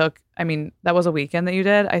think it took, that was a weekend that you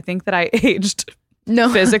did. I think that I aged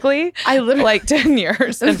physically. I literally like 10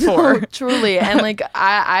 years and 4. Truly. And like,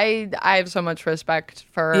 I have so much respect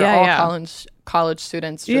for all college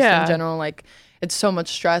students just in general. Like it's so much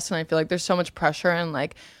stress, and I feel like there's so much pressure, and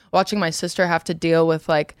like watching my sister have to deal with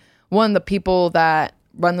like the people that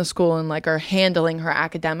run the school and like are handling her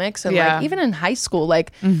academics, and like even in high school,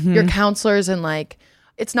 like your counselors, and like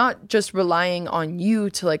it's not just relying on you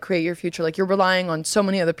to like create your future, like you're relying on so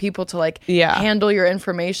many other people to like handle your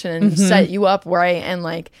information and set you up right, and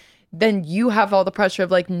like then you have all the pressure of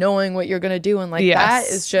like knowing what you're gonna do, and like that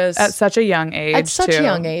is just at such a young age. At such a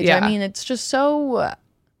young age. I mean, it's just so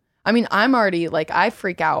I'm already like, I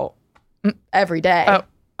freak out every day.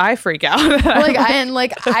 I freak out. I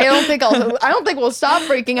don't think we'll stop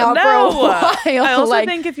freaking out for a while. I also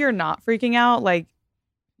think if you're not freaking out, like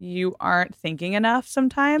you aren't thinking enough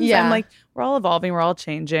sometimes. Yeah. I'm like, we're all evolving, we're all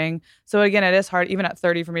changing. So again, it is hard even at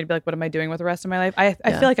 30 for me to be like, what am I doing with the rest of my life? I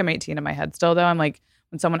feel like I'm 18 in my head still though. I'm like,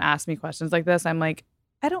 when someone asks me questions like this, I'm like,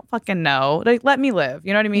 I don't fucking know. Like, let me live.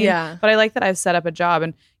 You know what I mean? Yeah. But I like that I've set up a job,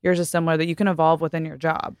 and yours is similar, that you can evolve within your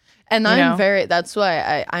job. And that's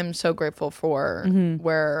why I'm so grateful for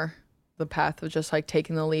where the path of just like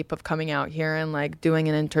taking the leap of coming out here and like doing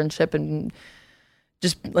an internship and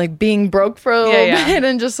just like being broke for a little bit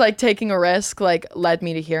and just like taking a risk like led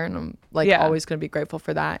me to here, and I'm like always going to be grateful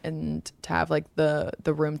for that, and to have like the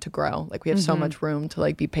room to grow. Like we have so much room to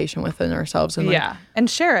like be patient within ourselves and like, and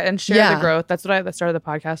share it and share the growth. That's what I started the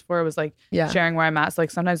podcast for, was like sharing where I'm at. So like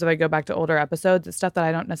sometimes if I go back to older episodes, it's stuff that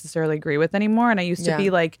I don't necessarily agree with anymore, and I used to be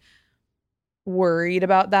like worried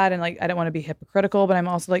about that, and like I don't want to be hypocritical, but I'm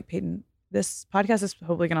also like, Peyton, this podcast is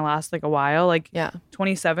hopefully going to last like a while. Like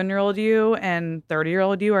 27-year-old you and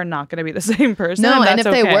 30-year-old you are not going to be the same person. No, and if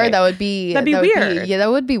they were, that'd be weird. That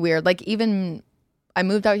would be weird. Like even I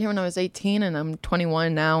moved out here when I was 18 and I'm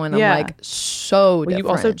 21 now, and I'm like so different. You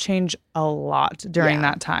also change a lot during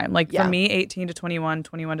that time. Like for me, 18 to 21,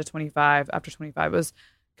 21 to 25, after 25 was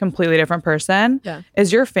completely different person. Yeah.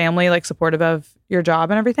 Is your family like supportive of your job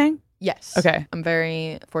and everything? Yes. Okay. I'm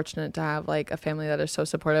very fortunate to have like a family that is so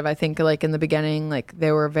supportive. I think like in the beginning, like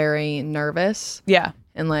they were very nervous. Yeah.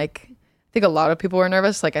 And like, I think a lot of people were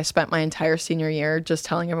nervous. Like I spent my entire senior year just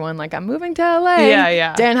telling everyone like, I'm moving to LA.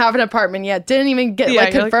 Yeah. Didn't have an apartment yet. Didn't even get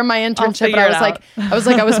like confirm my internship. But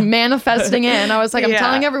I was manifesting it. And I was like, I'm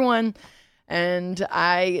telling everyone. And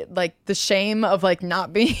I like the shame of like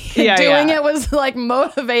not being doing it was like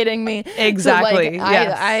motivating me. Exactly. So,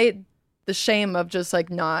 like, the shame of just like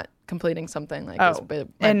not completing something like is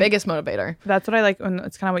my biggest motivator. That's what I like. When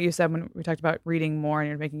it's kind of what you said when we talked about reading more and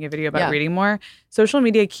you're making a video about reading more. Social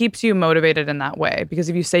media keeps you motivated in that way, because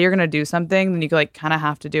if you say you're going to do something, then you like kind of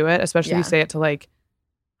have to do it, especially if you say it to like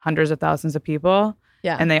hundreds of thousands of people.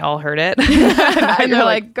 Yeah. And they all heard it. And you're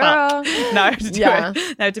like, girl. Now I have to do it. Now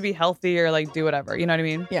I have to be healthy or like do whatever. You know what I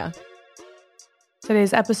mean? Yeah.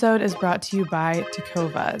 Today's episode is brought to you by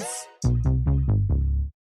Tecovas.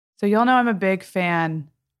 So y'all know I'm a big fan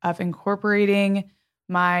of incorporating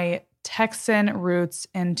my Texan roots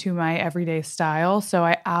into my everyday style. So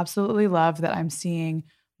I absolutely love that I'm seeing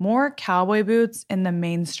more cowboy boots in the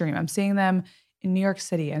mainstream. I'm seeing them in New York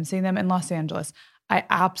City. I'm seeing them in Los Angeles. I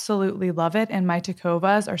absolutely love it. And my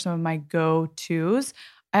Tecovas are some of my go-tos.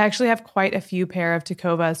 I actually have quite a few pair of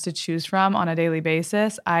Tecovas to choose from on a daily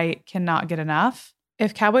basis. I cannot get enough.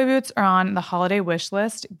 If cowboy boots are on the holiday wish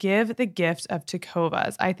list, give the gift of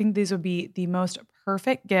Tecovas. I think these would be the most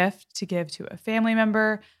perfect gift to give to a family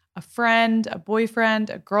member, a friend, a boyfriend,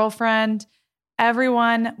 a girlfriend.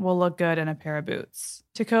 Everyone will look good in a pair of boots.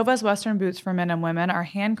 Tecovas Western boots for men and women are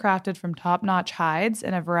handcrafted from top-notch hides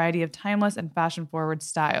in a variety of timeless and fashion-forward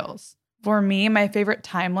styles. For me, my favorite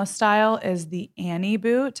timeless style is the Annie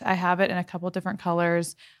boot. I have it in a couple different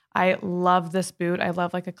colors. I love this boot. I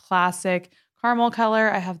love like a classic caramel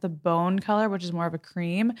color. I have the bone color, which is more of a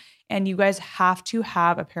cream. And you guys have to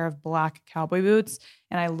have a pair of black cowboy boots.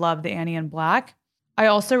 And I love the Annie in black. I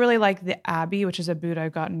also really like the Abbey, which is a boot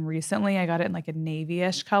I've gotten recently. I got it in like a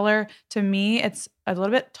navy-ish color. To me, it's a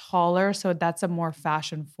little bit taller, so that's a more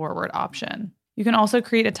fashion-forward option. You can also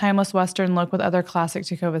create a timeless Western look with other classic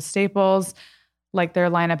Tecovas staples, like their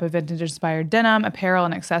lineup of vintage-inspired denim, apparel,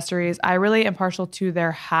 and accessories. I really am partial to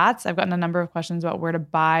their hats. I've gotten a number of questions about where to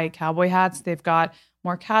buy cowboy hats. They've got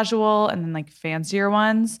more casual and then like fancier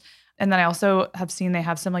ones. And then I also have seen they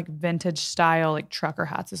have some like vintage style like trucker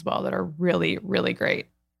hats as well that are really, really great.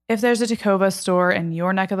 If there's a Tecovas store in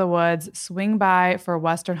your neck of the woods, swing by for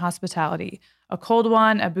Western hospitality. A cold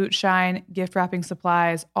one, a boot shine, gift wrapping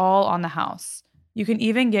supplies, all on the house. You can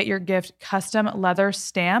even get your gift custom leather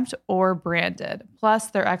stamped or branded. Plus,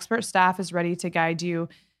 their expert staff is ready to guide you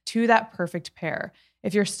to that perfect pair.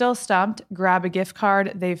 If you're still stumped, grab a gift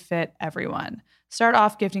card. They fit everyone. Start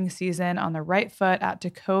off gifting season on the right foot at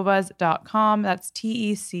tecovas.com. That's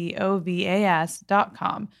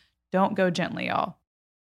TECOVAS.com. Don't go gently, y'all.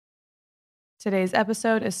 Today's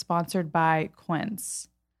episode is sponsored by Quince.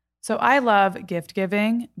 So I love gift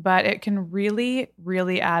giving, but it can really,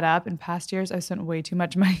 really add up. In past years, I've spent way too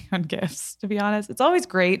much money on gifts, to be honest. It's always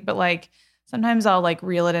great, but like sometimes I'll like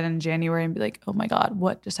reel it in January and be like, oh my God,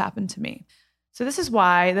 what just happened to me? So this is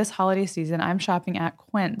why this holiday season, I'm shopping at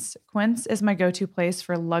Quince. Quince is my go-to place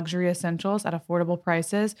for luxury essentials at affordable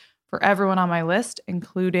prices for everyone on my list,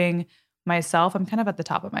 including myself. I'm kind of at the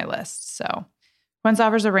top of my list. So Quince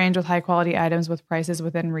offers a range with high-quality items with prices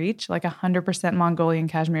within reach, like 100% Mongolian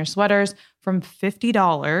cashmere sweaters from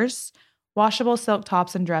 $50, washable silk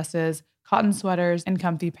tops and dresses, cotton sweaters, and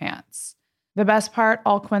comfy pants. The best part,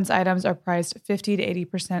 all Quince items are priced 50 to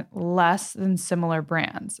 80% less than similar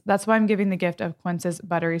brands. That's why I'm giving the gift of Quince's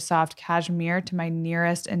buttery soft cashmere to my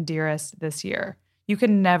nearest and dearest this year. You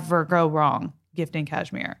can never go wrong gifting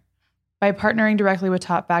cashmere. By partnering directly with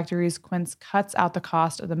top factories, Quince cuts out the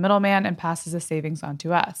cost of the middleman and passes the savings on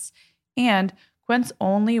to us. And Quince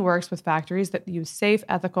only works with factories that use safe,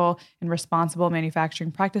 ethical, and responsible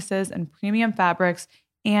manufacturing practices and premium fabrics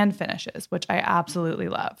and finishes, which I absolutely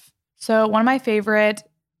love. So one of my favorite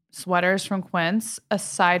sweaters from Quince,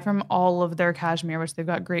 aside from all of their cashmere, which they've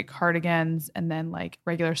got great cardigans and then like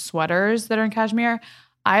regular sweaters that are in cashmere,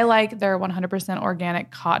 I like their 100%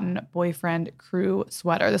 organic cotton boyfriend crew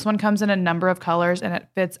sweater. This one comes in a number of colors and it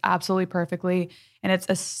fits absolutely perfectly. And it's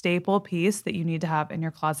a staple piece that you need to have in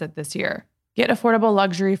your closet this year. Get affordable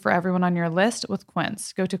luxury for everyone on your list with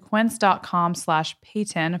Quince. Go to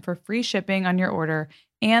quince.com/Payton for free shipping on your order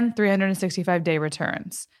and 365-day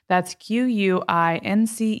returns. That's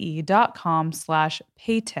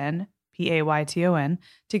QUINCE.com/Payton, Payton,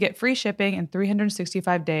 to get free shipping and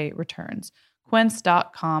 365-day returns.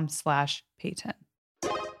 Quince.com/Payton.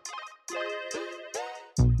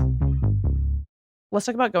 Let's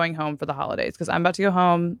talk about going home for the holidays because I'm about to go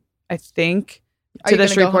home, I think, to the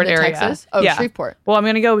Shreveport area. Texas? Oh, yeah. Shreveport. Well, I'm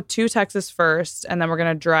going to go to Texas first, and then we're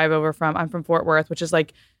going to drive over I'm from Fort Worth, which is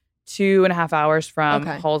like 2.5 hours from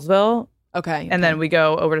Hallsville. Okay. And then we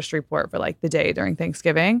go over to Shreveport for like the day during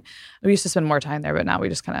Thanksgiving. We used to spend more time there, but now we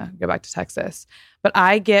just kind of go back to Texas. But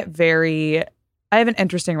I have an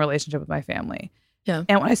interesting relationship with my family. Yeah.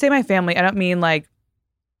 And when I say my family, I don't mean like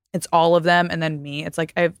it's all of them and then me. It's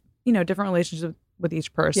like I have, different relationships with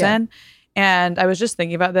each person. Yeah. And I was just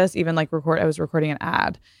thinking about this, even like I was recording an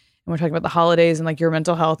ad and we're talking about the holidays and like your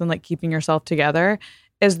mental health and like keeping yourself together.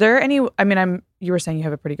 Is there you were saying you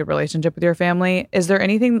have a pretty good relationship with your family. Is there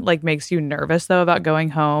anything like makes you nervous though about going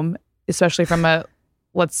home, especially from a,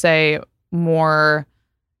 let's say, more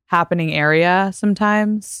happening area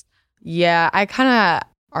sometimes? Yeah,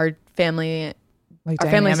 our family's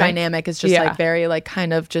dynamic is just like very like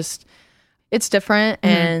kind of just, it's different.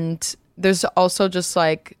 Mm-hmm. And there's also just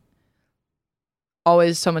like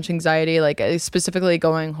always so much anxiety, like specifically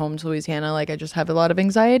going home to Louisiana. Like I just have a lot of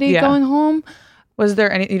anxiety going home. Was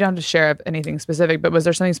there you don't have to share anything specific, but was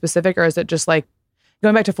there something specific, or is it just like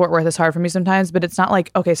going back to Fort Worth is hard for me sometimes, but it's not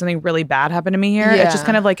like, okay, something really bad happened to me here. Yeah. It's just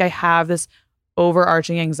kind of like I have this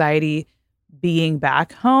overarching anxiety being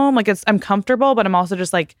back home. Like I'm comfortable, but I'm also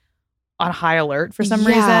just like on high alert for some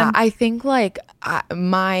reason. I think like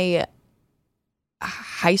my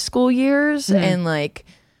high school years and like,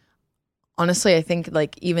 honestly, I think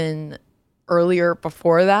like even earlier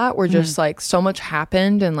before that were just like so much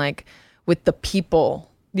happened and like with the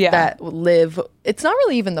people that live, it's not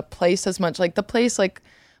really even the place as much. Like the place, like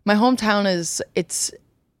my hometown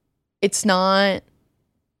it's not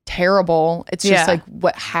terrible. It's just like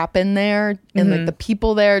what happened there and like the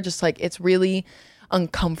people there, just like it's really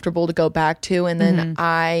uncomfortable to go back to. And then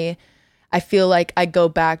I feel like I go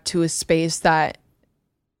back to a space that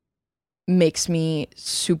makes me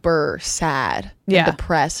super sad and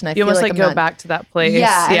depressed, and I feel almost like go back to that place. And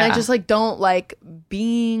I just like don't like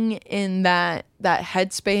being in that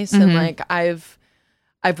headspace. And like I've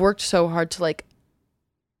worked so hard to like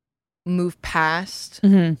move past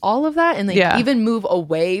all of that and like even move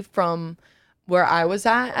away from where I was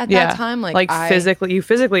at that time. Like you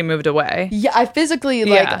physically moved away. Yeah, I physically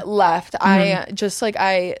like left. I just like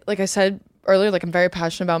I said earlier, like I'm very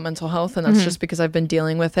passionate about mental health, and that's just because I've been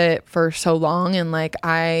dealing with it for so long. And like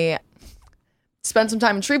I spent some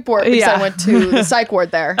time in Shreveport because I went to the psych ward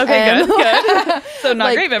there. Okay, good. So not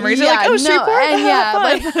like, great memories. You're like, Shreveport? And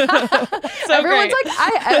like so everyone's great. Like,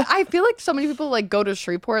 I feel like so many people like go to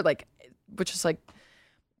Shreveport, like, which is like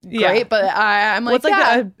great, but I'm like,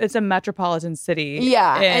 it's a metropolitan city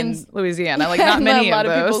in Louisiana. Like not many a lot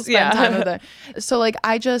of of those. People spend time over there. So like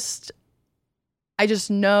I just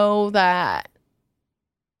know that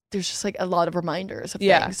there's just like a lot of reminders of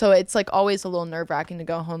things. So it's like always a little nerve-wracking to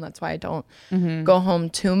go home. That's why I don't go home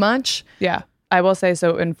too much. Yeah. I will say,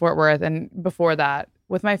 so in Fort Worth and before that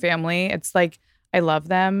with my family, it's like I love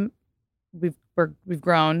them. We've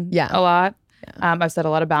grown a lot. Yeah. I've set a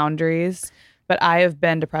lot of boundaries, but I have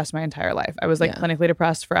been depressed my entire life. I was like clinically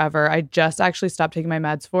depressed forever. I just actually stopped taking my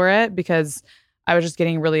meds for it because I was just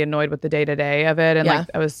getting really annoyed with the day-to-day of it. And like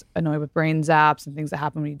I was annoyed with brain zaps and things that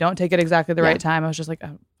happen when you don't take it exactly the right time. I was just like,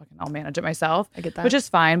 oh, fucking, I'll manage it myself. I get that. Which is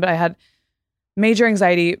fine. But I had major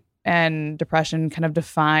anxiety and depression kind of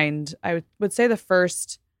defined, I would say, the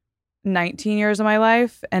first 19 years of my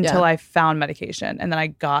life until I found medication. And then I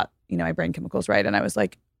got, my brain chemicals right. And I was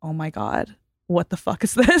like, oh my God, what the fuck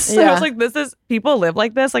is this? I was like, people live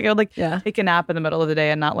like this. Like I would like take a nap in the middle of the day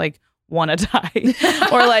and not like want to die.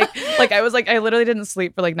 Or like I was like, I literally didn't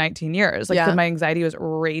sleep for like 19 years. Like 'cause my anxiety was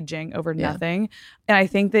raging over nothing. And I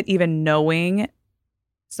think that even knowing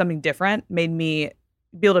something different made me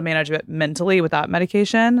be able to manage it mentally without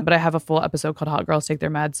medication. But I have a full episode called Hot Girls Take Their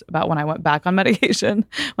Meds about when I went back on medication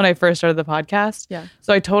when I first started the podcast. Yeah.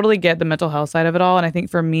 So I totally get the mental health side of it all. And I think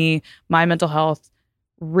for me, my mental health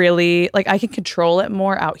really, like, I can control it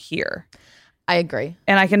more out here. I agree.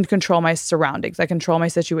 And I can control my surroundings. I control my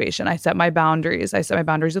situation. I set my boundaries. I set my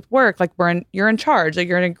boundaries with work. Like, you're in charge. Like,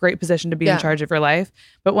 you're in a great position to be in charge of your life.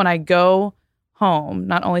 But when I go home,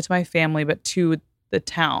 not only to my family, but to the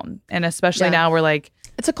town, and especially now we're like,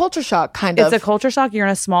 it's a culture shock, kind of. It's a culture shock. You're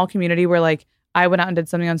in a small community where, like, I went out and did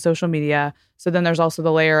something on social media. So then there's also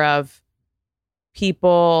the layer of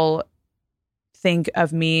people think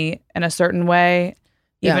of me in a certain way.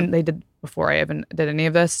 Even they did before I even did any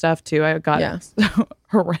of this stuff too. I got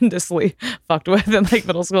horrendously fucked with in like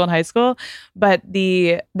middle school and high school. But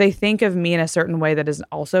they think of me in a certain way that is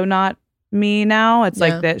also not me now. It's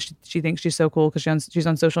like that she thinks she's so cool because she's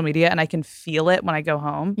on social media, and I can feel it when I go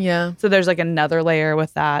home. Yeah. So there's like another layer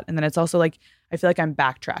with that. And then it's also like, I feel like I'm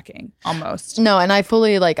backtracking almost. No, and I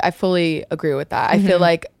fully agree with that. I feel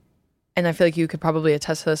like, and I feel like you could probably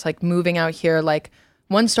attest to this, like moving out here, like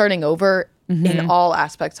starting over in all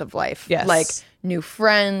aspects of life. Yes. Like new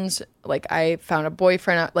friends, like I found a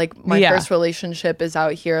boyfriend, like my first relationship is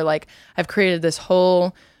out here. Like I've created this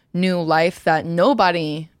whole new life that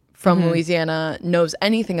nobody from Louisiana knows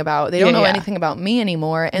anything about. They don't know anything about me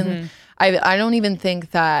anymore. And I don't even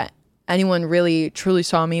think that anyone really truly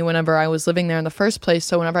saw me whenever I was living there in the first place.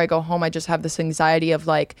 So whenever I go home, I just have this anxiety of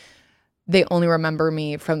like, they only remember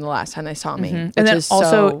me from the last time they saw me. And then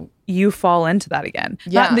also you fall into that again.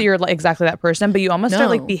 Yeah. Not that you're like exactly that person, but you almost start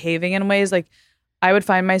like behaving in ways like I would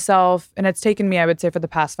find myself, and it's taken me, I would say for the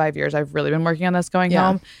past 5 years, I've really been working on this going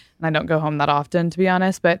home. And I don't go home that often, to be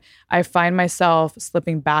honest, but I find myself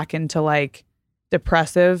slipping back into like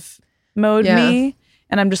depressive mode me.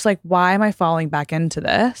 And I'm just like, why am I falling back into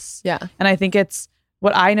this? Yeah. And I think it's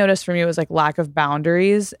what I noticed for me was like lack of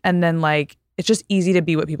boundaries. And then like, it's just easy to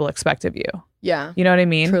be what people expect of you. Yeah. You know what I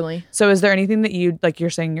mean? Truly. So is there anything that you, like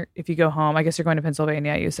you're saying, if you go home, I guess you're going to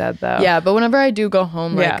Pennsylvania, you said though. Yeah, but whenever I do go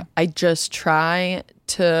home, like I just try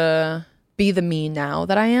to be the me now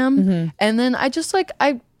that I am. And then I just like,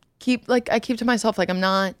 I keep to myself, like I'm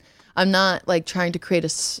not like trying to create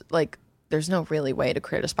there's no really way to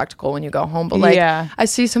create a spectacle when you go home. But like I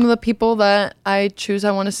see some of the people that I choose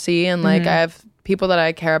I want to see, and like I have people that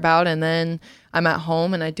I care about, and then I'm at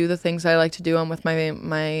home and I do the things I like to do. I'm with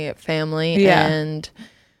my family and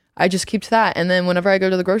I just keep to that. And then whenever I go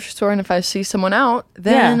to the grocery store and if I see someone out,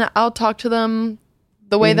 then I'll talk to them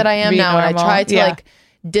the way that I am now. Normal. And I try to like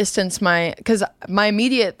distance because my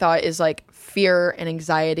immediate thought is like fear and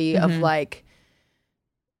anxiety of like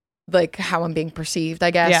how I'm being perceived,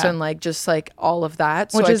 I guess, and like just like all of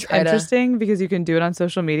that. Which is interesting because you can do it on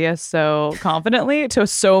social media so confidently to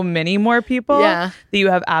so many more people that you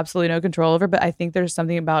have absolutely no control over. But I think there's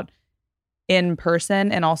something about in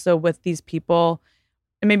person and also with these people,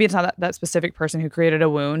 and maybe it's not that specific person who created a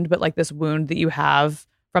wound, but like this wound that you have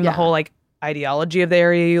from the whole like ideology of the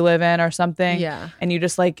area you live in or something. Yeah. And you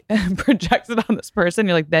just like project it on this person.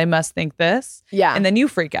 You're like, they must think this. Yeah. And then you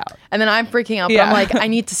freak out. And then I'm freaking out, but I'm like, I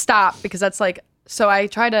need to stop because that's like, so I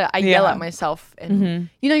yell at myself and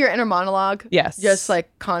you know, your inner monologue. Yes. Just like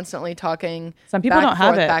constantly talking. Some people don't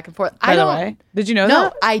have it. Back and forth. By the way. Did you know that?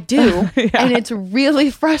 No, I do. And it's really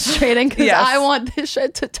frustrating because I want this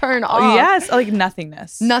shit to turn off. Yes. Like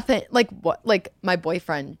nothingness. Nothing. Like what? Like my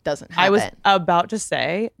boyfriend doesn't have it. I was about to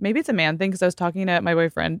say, maybe it's a man thing because I was talking to my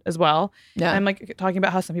boyfriend as well. Yeah. And I'm like talking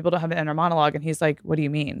about how some people don't have an inner monologue. And he's like, what do you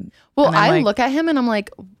mean? Well, I look at him and I'm like,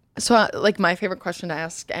 so like my favorite question to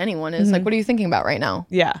ask anyone is like, what are you thinking about right now?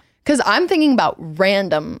 Yeah. Because I'm thinking about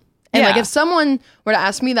random. And like if someone were to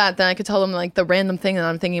ask me that, then I could tell them like the random thing that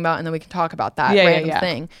I'm thinking about and then we can talk about that random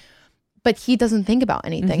thing. But he doesn't think about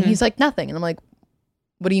anything. He's like, nothing. And I'm like,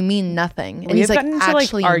 what do you mean nothing? And he's like,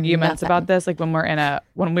 actually like arguments about this, like when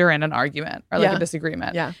we were in an argument or like a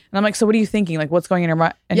disagreement. Yeah. And I'm like, so what are you thinking? Like what's going in your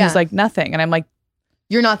mind? And he's like, nothing. And I'm like,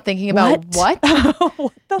 you're not thinking about what?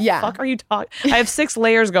 What the fuck are you talking? I have 6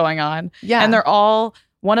 layers going on. Yeah. And they're all,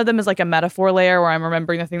 one of them is like a metaphor layer where I'm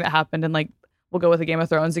remembering the thing that happened and like, we'll go with the Game of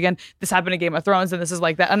Thrones again. This happened in Game of Thrones and this is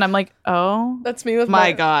like that. And I'm like, oh. That's me with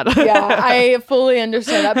my God. Yeah, I fully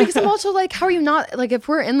understand that. Because I'm also like, how are you not, like if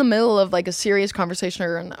we're in the middle of like a serious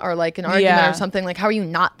conversation or like an argument or something, like how are you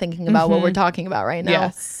not thinking about what we're talking about right now?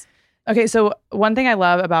 Yes. Okay, so one thing I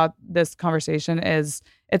love about this conversation is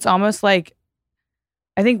it's almost like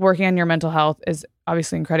I think working on your mental health is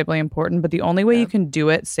obviously incredibly important, but the only way you can do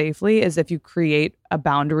it safely is if you create a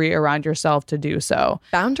boundary around yourself to do so.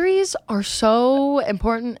 Boundaries are so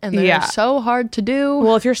important and they're so hard to do.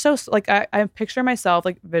 Well, if you're so, like, I picture myself,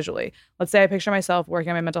 like, visually. Let's say I picture myself working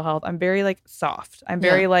on my mental health. I'm very, like, soft. I'm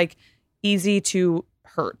very, like, easy to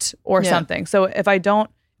hurt or something. So if I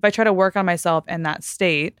try to work on myself in that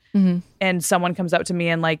state and someone comes up to me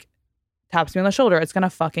and, like, taps me on the shoulder, it's going to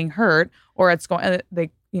fucking hurt, or it's going, they,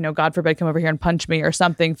 you know, God forbid, come over here and punch me or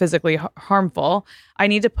something physically harmful. I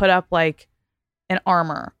need to put up like an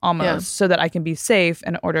armor almost so that I can be safe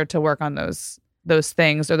in order to work on those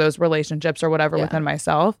things or those relationships or whatever within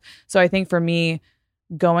myself. So I think for me,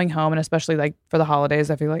 going home, and especially like for the holidays,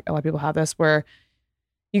 I feel like a lot of people have this where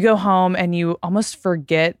you go home and you almost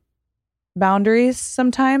forget boundaries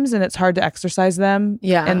sometimes, and it's hard to exercise them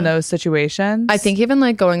in those situations. I think even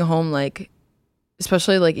like going home, like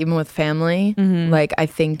especially like even with family, like I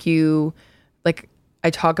think you, like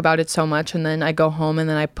I talk about it so much, and then I go home and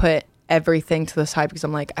then I put everything to the side because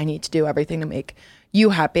I'm like, I need to do everything to make you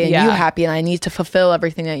happy and you happy, and I need to fulfill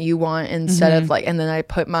everything that you want instead of like, and then I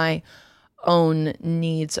put my own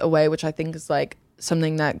needs away, which I think is like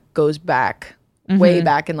something that goes back way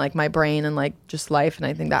back in like my brain and like just life, and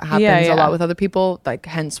I think that happens a lot with other people, like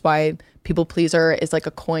hence why people pleaser is like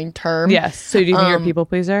a coined term. Yes. So do you think you're a people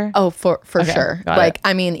pleaser? Oh, for sure. Like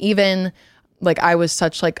I mean, even like I was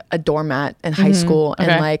such like a doormat in high school,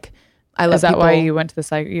 and like I love. Is that people. Why you went to the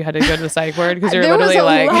psych? You had to go to the psych ward because you're there literally was a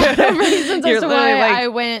like lot of reasons as to why I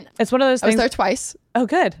went. It's one of those things. I was there twice. Oh,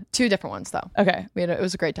 good. 2 different ones though. Okay. It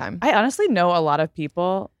was a great time. I honestly know a lot of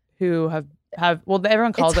people who have well,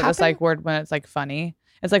 everyone calls it the psych ward when it's like funny.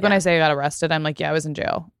 It's like when I say I got arrested, I'm like, yeah, I was in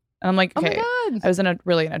jail. And I'm like, okay, I was in a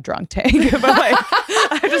drunk tank. But like,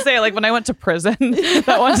 I have to say, like, when I went to prison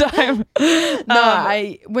that one time.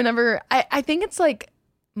 I think it's like,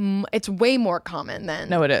 it's way more common than.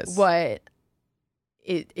 No, it is. What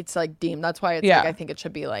it's like deemed. That's why it's like, I think it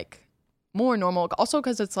should be like more normal. Also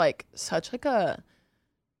because it's like such like a,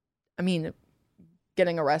 I mean,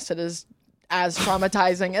 getting arrested is as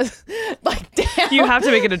traumatizing as like, damn. You have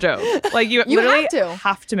to make it a joke. Like you literally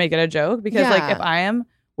have to make it a joke because like if I am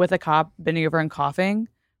with a cop bending over and coughing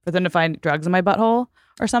for them to find drugs in my butthole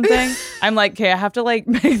or something, I'm like, okay, I have to like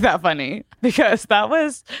make that funny because that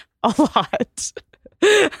was a lot.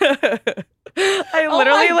 I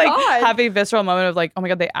literally have a visceral moment of like, oh my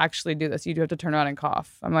God, they actually do this. You do have to turn around and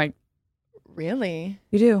cough. I'm like, really?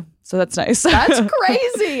 You do. So that's nice. That's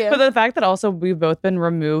crazy. But the fact that also we've both been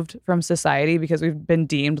removed from society because we've been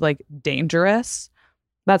deemed like dangerous,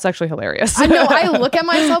 that's actually hilarious. I know. I look at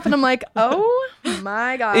myself and I'm like, oh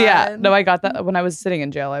my God. Yeah. No, I got that when I was sitting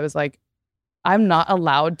in jail. I was like, I'm not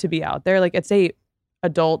allowed to be out there. Like it's a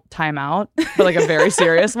adult timeout, but like a very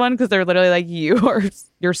serious one because they're literally like,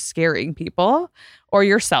 you're scaring people or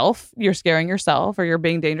yourself. You're scaring yourself or you're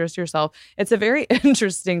being dangerous to yourself. It's a very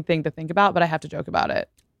interesting thing to think about, but I have to joke about it.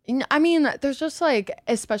 I mean, there's just like,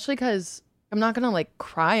 especially because I'm not going to like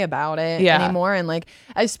cry about it anymore. And like,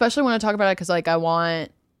 I especially want to talk about it because like I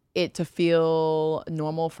want it to feel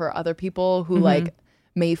normal for other people who like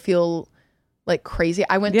may feel like crazy.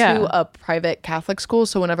 I went to a private Catholic school.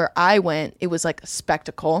 So whenever I went, it was like a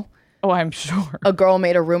spectacle. Oh, I'm sure. A girl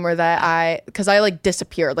made a rumor that because I like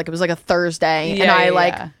disappeared. Like it was like a Thursday and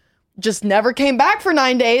I just never came back for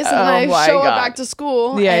 9 days. And then I show up back to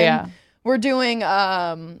school. We're doing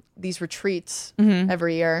these retreats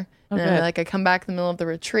every year. And then, like I come back in the middle of the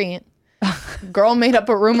retreat. Girl made up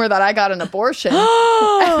a rumor that I got an abortion.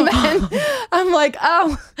 And then I'm like,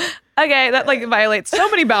 oh. Okay, that like violates so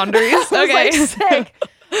many boundaries. Okay. Like, sick.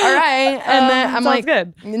 All right. And then I'm like,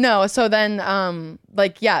 good. No. So then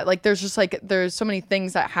like, yeah, like there's just like, there's so many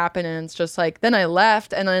things that happen. And it's just like, then I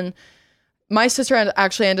left. And then my sister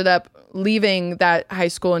actually ended up leaving that high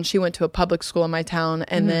school and she went to a public school in my town.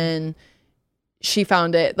 And then she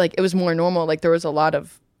found it, like, it was more normal. Like there was a lot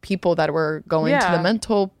of people that were going to the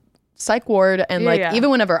mental psych ward. And like, even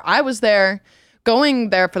whenever I was there, going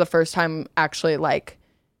there for the first time actually like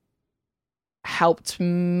helped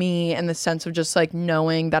me in the sense of just like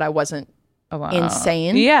knowing that I wasn't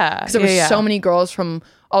insane. Yeah. Because there was so many girls from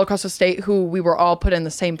all across the state who we were all put in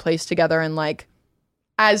the same place together. And like,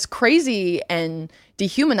 as crazy and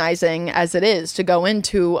dehumanizing as it is to go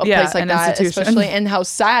into a place like that, especially and how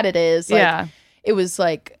sad it is, like, it was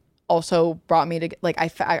like also brought me to like,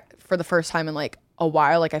 I for the first time in like a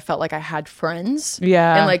while, like I felt like I had friends.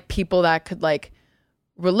 Yeah. And like people that could like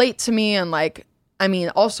relate to me. And like, I mean,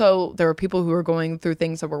 also there were people who were going through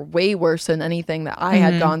things that were way worse than anything that I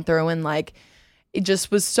had gone through. And like, it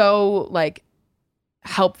just was so like,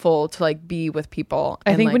 helpful to like be with people.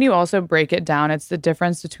 I think when you also break it down, it's the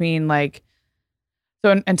difference between like,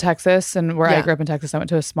 so in Texas, and where I grew up in Texas, I went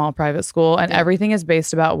to a small private school, and everything is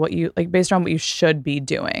based on what you should be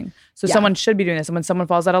doing. So someone should be doing this, and when someone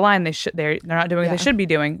falls out of line, they're not doing what they should be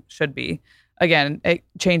doing. Should be. Again, it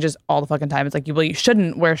changes all the fucking time. It's like, you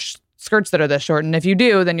shouldn't wear skirts that are this short, and if you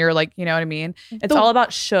do, then you're like, you know what I mean? It's all about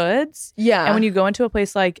shoulds. Yeah. And when you go into a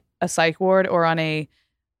place like a psych ward, or on a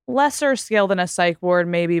lesser scale than a psych ward,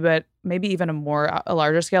 maybe, but maybe even a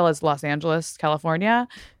larger scale is Los Angeles, California.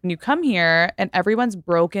 When you come here and everyone's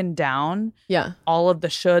broken down, all of the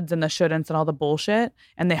shoulds and the shouldn'ts and all the bullshit,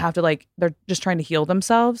 and they have to like, they're just trying to heal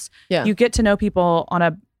themselves. Yeah. You get to know people on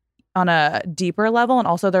a deeper level, and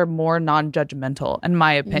also they're more non-judgmental, in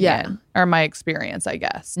my opinion, or my experience, I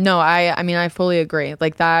guess. No, I mean, I fully agree.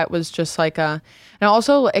 Like, that was just like and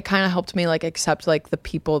also it kind of helped me like accept like the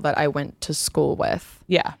people that I went to school with.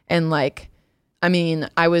 Yeah. And like, I mean,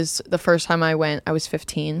 the first time I went, I was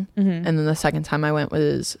 15, and then the second time I went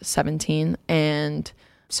was 17, and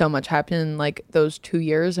so much happened in like those 2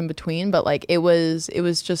 years in between, but like it was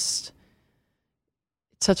just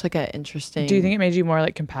such like an interesting. Do you think it made you more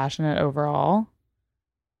like compassionate overall?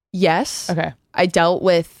 Yes. Okay. I dealt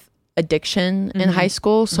with addiction in high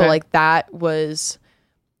school, so like that was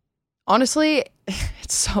honestly,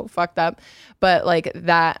 it's so fucked up, but like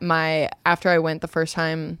after I went the first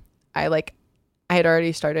time, I had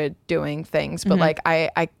already started doing things, but like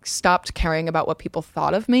I stopped caring about what people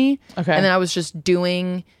thought of me. Okay. And then I was just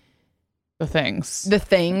doing the things,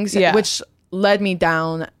 which led me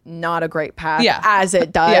down not a great path, as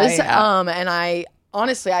it does. And I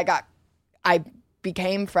honestly, I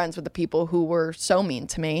became friends with the people who were so mean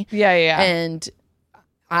to me. And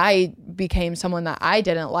I became someone that I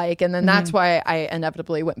didn't like. And then that's why I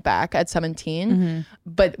inevitably went back at 17.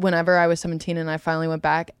 But whenever I was 17 and I finally went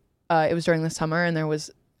back, it was during the summer, and there was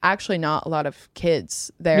actually not a lot of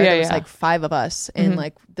kids there. There was like 5 of us in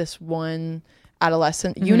like this one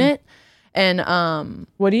adolescent unit. And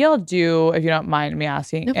what do y'all do, if you don't mind me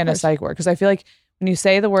asking, in a psych ward? Because I feel like when you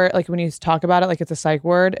say the word, like when you talk about it like it's a psych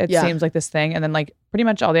ward, it seems like this thing, and then like pretty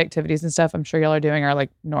much all the activities and stuff I'm sure y'all are doing are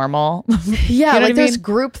like normal. You know, like there's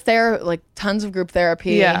group therapy, like tons of group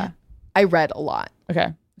therapy. Yeah, I read a lot.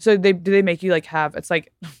 Okay, so do they make you like have, it's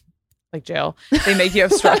like jail, they make you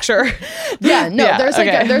have structure? There's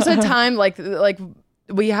like there's a time like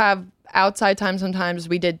we have outside time. Sometimes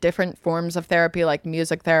we did different forms of therapy, like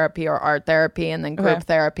music therapy or art therapy, and then group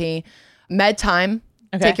therapy. Med time.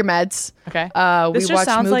 Take your meds. Okay. We watch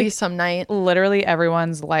movies like some night. Literally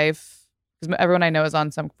everyone's life, because everyone I know is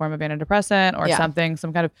on some form of antidepressant or something,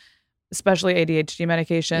 some kind of, especially ADHD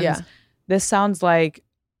medications. Yeah. This sounds like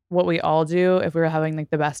what we all do if we were having like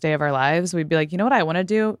the best day of our lives. We'd be like, you know what I want to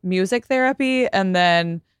do? Music therapy, and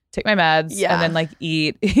then take my meds, and then like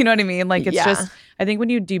eat. You know what I mean? Like it's just, I think when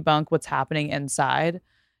you debunk what's happening inside,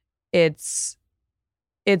 it's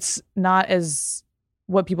not as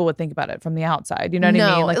what people would think about it from the outside. You know what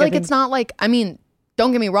I mean? Like it's not like, I mean,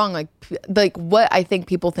 don't get me wrong. Like what I think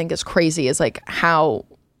people think is crazy is like how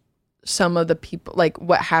some of the people, like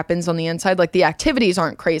what happens on the inside, like the activities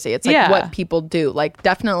aren't crazy. It's like what people do. Like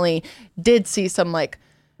definitely did see some like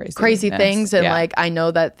crazy things, and like I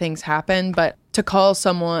know that things happen, but to call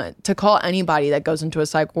anybody that goes into a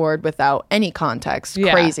psych ward without any context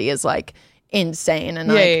crazy is like insane.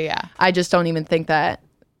 And I just don't even think that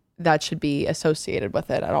should be associated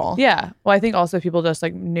with it at all. Yeah. Well, I think also if people just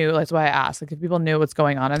like knew, that's why I asked, like if people knew what's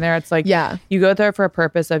going on in there, it's like, you go there for a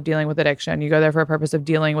purpose of dealing with addiction. You go there for a purpose of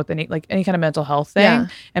dealing with any kind of mental health thing. Yeah.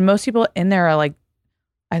 And most people in there are like,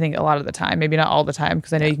 I think a lot of the time, maybe not all the time,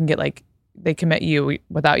 because I know you can get like, they commit you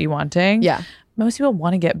without you wanting. Yeah. Most people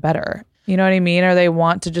want to get better. You know what I mean? Or they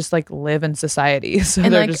want to just like live in society. So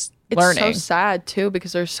they're just learning. It's so sad too,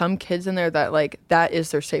 because there's some kids in there that like, that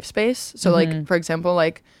is their safe space. So like, for example,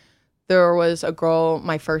 like, there was a girl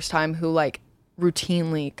my first time who like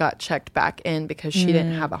routinely got checked back in because she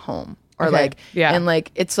didn't have a home, or and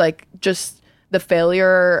like it's like just the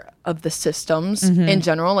failure of the systems in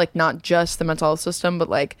general, like not just the mental health system, but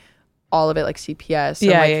like all of it, like CPS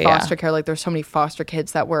and like foster care. Like there's so many foster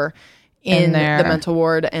kids that were in the mental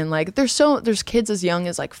ward, and like there's kids as young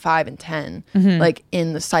as like 5 and 10 like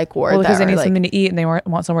in the psych ward, because they need something to eat and they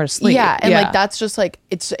want somewhere to sleep. And like that's just like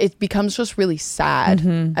it becomes just really sad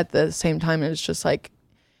at the same time. And it's just like,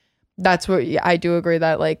 that's where I do agree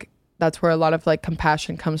that like that's where a lot of like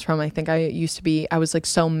compassion comes from. I think I was like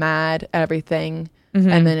so mad at everything,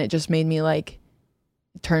 and then it just made me like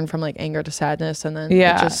turn from like anger to sadness, and then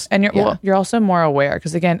and you're also more aware,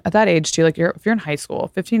 because again at that age too, like if you're in high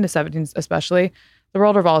school, 15 to 17 especially, the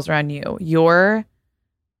world revolves around you. You're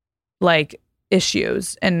like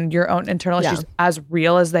issues and your own internal issues, as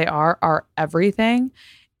real as they are everything.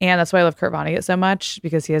 And that's why I love Kurt Vonnegut so much,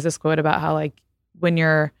 because he has this quote about how like when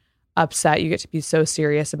you're upset, you get to be so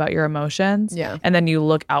serious about your emotions. Yeah. And then you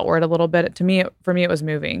look outward a little bit. For me, it was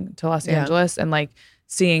moving to Los Angeles and like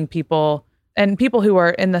seeing people who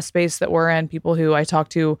are in the space that we're in, people who I talk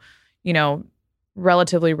to, you know,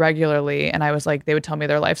 relatively regularly. And I was like, they would tell me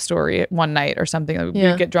their life story one night or something.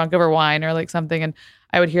 We'd get drunk over wine or like something. And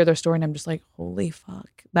I would hear their story and I'm just like, holy fuck.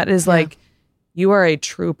 That is like, you are a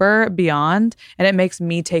trooper beyond. And it makes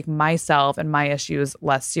me take myself and my issues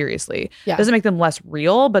less seriously. It doesn't make them less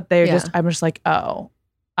real, but I'm just like, oh,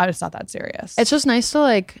 I'm just not that serious. It's just nice to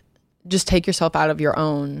like, just take yourself out of your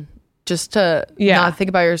own, just to not think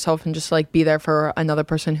about yourself and just like be there for another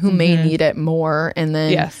person who may need it more. And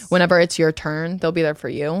then whenever it's your turn, they'll be there for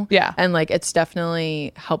you. Yeah. And like, it's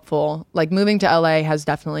definitely helpful. Like moving to LA has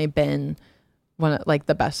definitely been one of like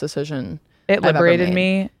the best decision. It liberated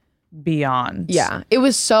me beyond. Yeah.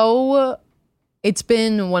 It's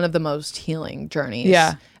been one of the most healing journeys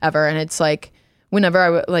ever. And it's like,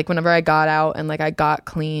 whenever I got out and like I got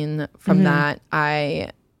clean from that, I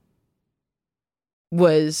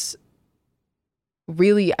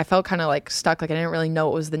felt kind of like stuck. Like I didn't really know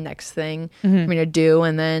what was the next thing for me to do.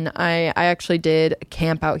 And then I actually did a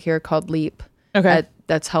camp out here called LEAP. Okay.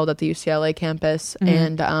 That's held at the UCLA campus.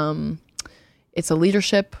 And it's a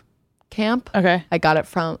leadership camp. Okay.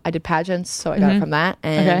 I did pageants, so I got it from that.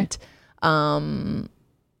 And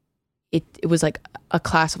it was like a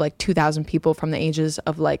class of like 2,000 people from the ages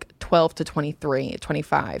of like 12 to 23,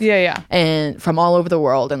 25. Yeah. And from all over the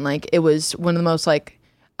world. And like, it was one of the most like,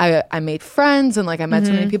 I made friends and like I met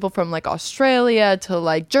so many people from like Australia to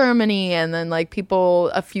like Germany and then like people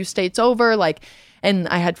a few states over, like, and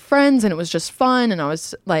I had friends and it was just fun. And I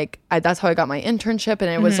was like, that's how I got my internship. And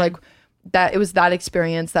it was like it was that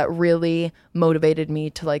experience that really motivated me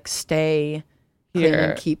to like stay here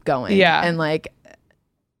and keep going. Yeah. And like,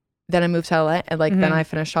 then I moved to LA and like, then I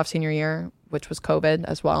finished off senior year, which was COVID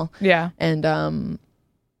as well. Yeah. And then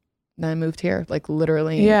I moved here like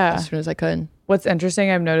literally as soon as I could. What's interesting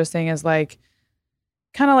I'm noticing is like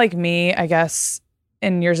kind of like me, I guess,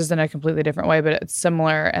 and yours is in a completely different way, but it's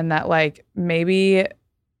similar in that like maybe,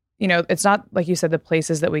 you know, it's not like you said the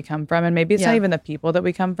places that we come from, and maybe it's not even the people that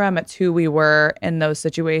we come from, it's who we were in those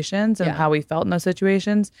situations and how we felt in those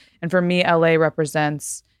situations. And for me, LA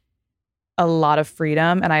represents a lot of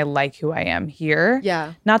freedom, and I like who I am here.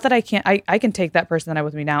 Yeah. Not that I can't, I can take that person that I'm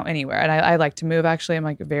with me now anywhere. And I like to move, actually. I'm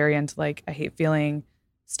like very into like, I hate feeling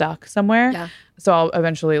stuck somewhere. Yeah. So I'll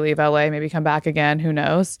eventually leave LA, maybe come back again, who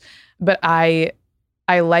knows. But I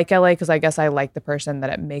like LA because I guess I like the person that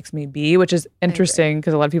it makes me be, which is interesting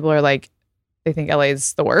because a lot of people are like, they think LA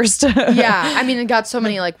is the worst. Yeah. I mean, it got so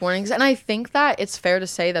many like warnings. And I think that it's fair to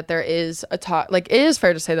say that there is it is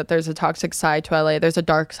fair to say that there's a toxic side to LA. There's a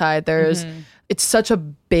dark side. It's such a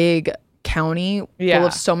big county full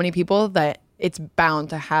of so many people that it's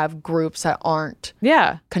bound to have groups that aren't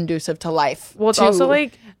conducive to life. Well, it's also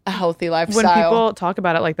like a healthy lifestyle. When people talk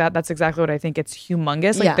about it like that, that's exactly what I think. It's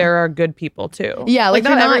humongous. Like there are good people too. Yeah, like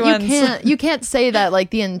not everyone's... you can't say that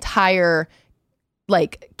like the entire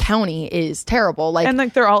like county is terrible. Like, and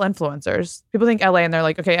like they're all influencers. People think LA and they're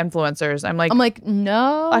like, okay, influencers. I'm like,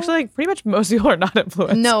 no. Actually, like pretty much most people are not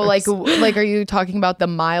influencers. No, like are you talking about the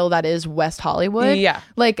mile that is West Hollywood? Yeah.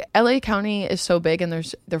 Like LA County is so big and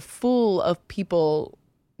they're full of people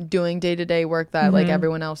doing day-to-day work that like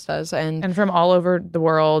everyone else does. And from all over the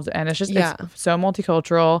world. And it's just it's so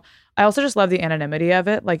multicultural. I also just love the anonymity of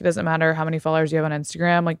it. Like, it doesn't matter how many followers you have on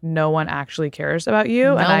Instagram. Like, no one actually cares about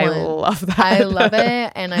you. And I love that. I love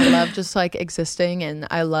it. And I love just like existing. And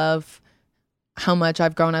I love how much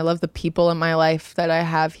I've grown. I love the people in my life that I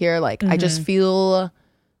have here. Like, I just feel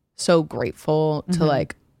so grateful to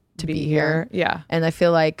like to be here. Yeah. And I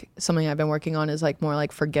feel like something I've been working on is like more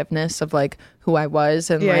like forgiveness of like who I was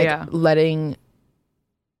and letting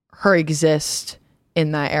her exist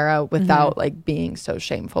in that era without like being so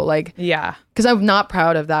shameful. Like, because I'm not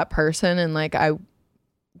proud of that person and like I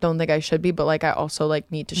don't think I should be, but like I also like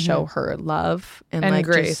need to show her love and like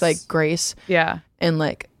grace. Just like grace. Yeah. And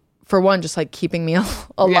like for one, just like keeping me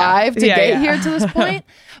alive to get here to this point.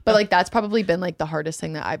 But like that's probably been like the hardest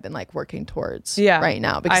thing that I've been like working towards right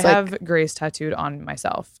now. Because I have grace tattooed on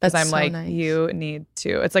myself because I'm so like, nice. You need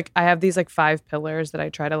to. It's like I have these like 5 pillars that I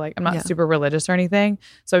try to like, I'm not super religious or anything.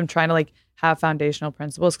 So I'm trying to like have foundational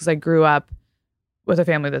principles because I grew up with a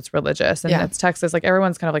family that's religious and it's Texas. Like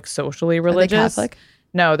everyone's kind of like socially religious. Are they Catholic?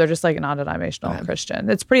 No, they're just like non-denominational Christian.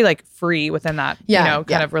 It's pretty like free within that, you know,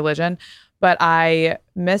 kind of religion. But I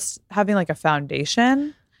missed having like a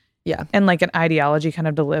foundation. Yeah. And like an ideology kind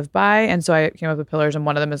of to live by. And so I came up with pillars, and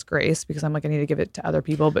one of them is grace, because I'm like, I need to give it to other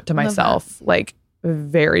people, but to myself, like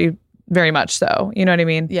very, very much so. You know what I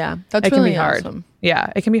mean? Yeah. That's it really can be hard. Awesome.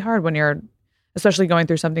 Yeah. It can be hard when you're especially going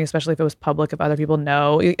through something, especially if it was public, if other people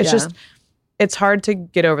know. It's just, it's hard to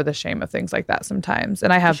get over the shame of things like that sometimes.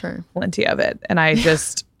 And I have plenty of it. And I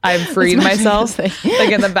just, I've freed myself.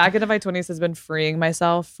 Like in the back end of my 20s has been freeing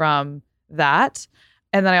myself from that.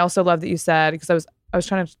 And then I also love that you said, because I was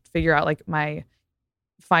trying to figure out like my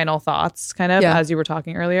final thoughts kind of as you were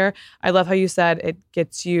talking earlier. I love how you said it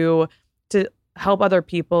gets you to help other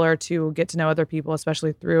people or to get to know other people,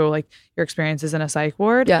 especially through like your experiences in a psych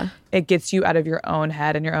ward. Yeah. It gets you out of your own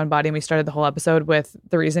head and your own body. And we started the whole episode with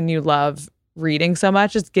the reason you love reading so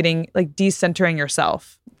much is getting like decentering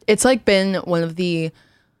yourself. It's like been one of the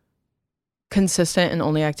consistent and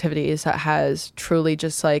only activities that has truly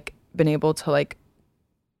just like been able to like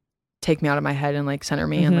take me out of my head and like center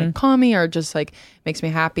me and like calm me, or just like makes me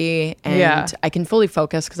happy. And I can fully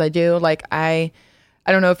focus, because I do like, I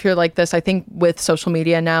don't know if you're like this. I think with social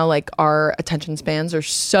media now, like our attention spans are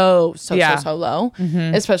so low,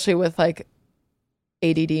 especially with like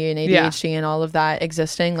ADD and ADHD and all of that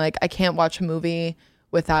existing. Like I can't watch a movie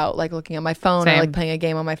without like looking at my phone or like playing a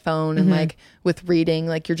game on my phone. And like with reading,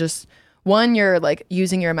 like you're just you're like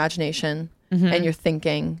using your imagination and you're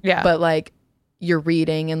thinking, but like you're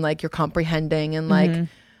reading and like you're comprehending and like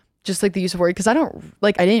just like the use of word. Because I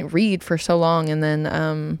didn't read for so long, and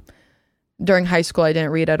then during high school I didn't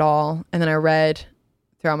read at all, and then I read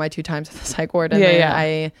throughout my 2 times at the psych ward, and then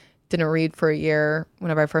I didn't read for a year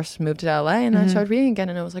whenever I first moved to LA, and then I started reading again,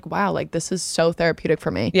 and it was like, wow, like this is so therapeutic for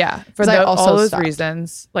me. For all those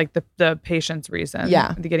reasons, like the patience reason,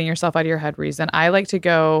 the getting yourself out of your head reason. I like to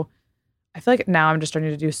go, I feel like now I'm just starting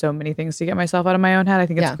to do so many things to get myself out of my own head. I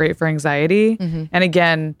think it's great for anxiety. And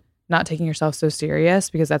again, not taking yourself so serious,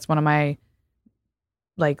 because that's one of my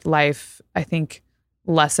like life, I think,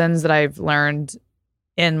 lessons that I've learned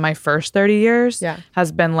in my first 30 years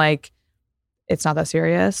has been like, it's not that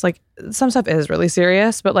serious. Like some stuff is really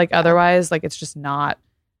serious, but like otherwise, like it's just not.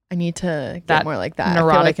 I need to get more like that.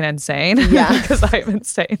 Neurotic and insane. Yeah. Because I'm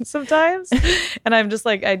insane sometimes. And I'm just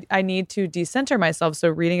like, I need to decenter myself. So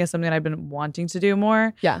reading is something I've been wanting to do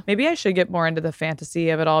more. Yeah. Maybe I should get more into the fantasy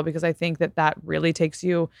of it all, because I think that really takes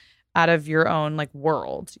you out of your own like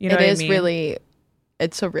world. You know what I mean?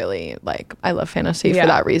 It's a really like, I love fantasy for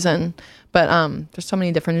that reason. But there's so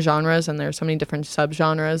many different genres, and there's so many different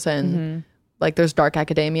subgenres, and like there's dark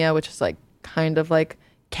academia, which is like kind of like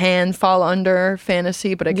can fall under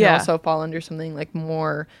fantasy, but it can also fall under something like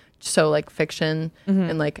more so like fiction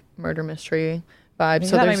and like murder mystery vibe.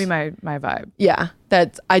 So that might be my vibe. Yeah,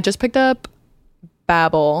 that I just picked up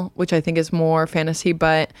Babel, which I think is more fantasy,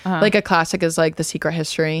 but like a classic is like The Secret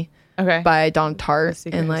History by Dawn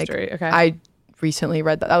Tartt. And like I recently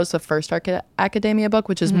read that was the first dark academia book,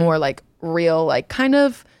 which is more like real, like kind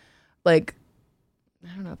of like,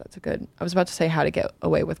 I don't know if that's a good, I was about to say How to Get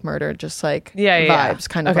Away with Murder, just like vibes,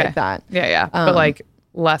 kind of like that. But like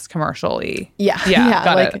less commercial-y.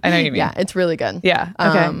 Got like, it. I know what you mean. Yeah, it's really good. Yeah.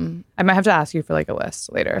 Okay. I might have to ask you for like a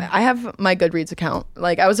list later. I have my Goodreads account.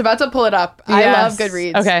 Like I was about to pull it up. Yes. I love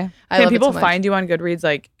Goodreads. Okay. Can people find you on Goodreads?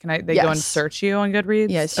 Like, can they go and search you on Goodreads?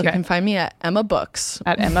 Yes, you can find me at Emma Books.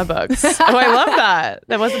 At Emma Books. Oh, I love that.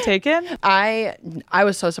 That wasn't taken? I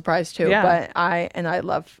was so surprised too. But I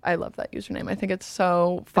love that username. I think it's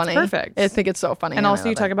so funny. It's perfect. I think it's so funny. And also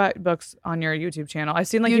you talk about books on your YouTube channel. I've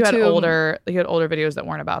seen like you had older videos that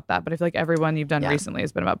weren't about that, but I feel like everyone you've done recently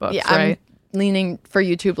has been about books, right? Leaning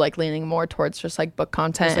more towards just like book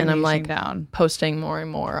content, and I'm like posting more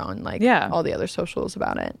and more on like all the other socials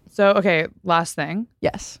about it. So okay, last thing.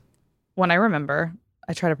 Yes. When I remember,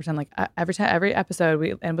 I try to pretend like every episode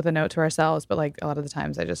we end with a note to ourselves, but like a lot of the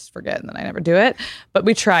times I just forget and then I never do it. But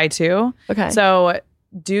we try to. Okay. So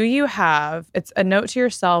do you have, it's a note to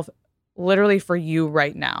yourself literally for you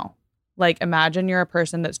right now? Like imagine you're a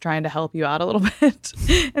person that's trying to help you out a little bit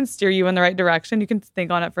and steer you in the right direction. You can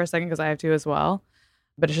think on it for a second, because I have to as well.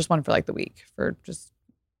 But it's just one for like the week, for just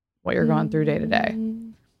what you're going through day to day.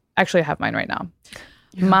 Actually, I have mine right now.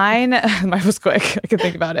 Mine was quick. I can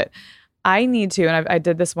think about it. I need to, and I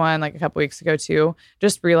did this one like a couple weeks ago too,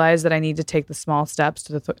 just realize that I need to take the small steps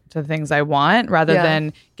to the things I want, rather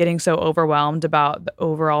than getting so overwhelmed about the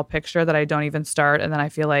overall picture that I don't even start. And then I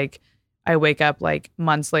feel like I wake up like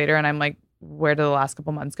months later and I'm like, where did the last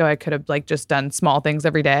couple months go? I could have like just done small things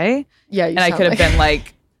every day. Yeah. And I could have been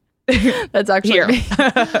like, that's actually me.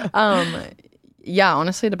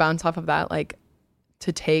 Honestly, to bounce off of that, like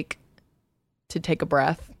to take a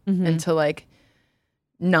breath and to like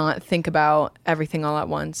not think about everything all at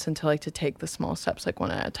once and to like to take the small steps like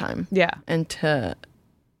one at a time. Yeah. And to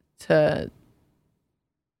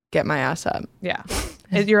get my ass up. Yeah.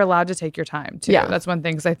 You're allowed to take your time too. Yeah. That's one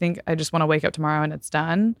thing, because I think I just want to wake up tomorrow and it's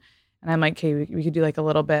done. And I'm like, okay, we could do like a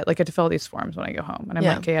little bit. Like I have to fill out these forms when I go home. And I'm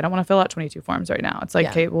like, okay, I don't want to fill out 22 forms right now. It's like,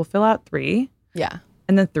 okay, we'll fill out 3. Yeah.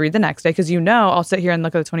 And then 3 the next day, because I'll sit here and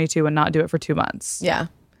look at the 22 and not do it for 2 months. Yeah.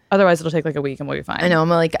 Otherwise, it'll take like a week and we'll be fine. I know.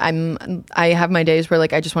 I have my days where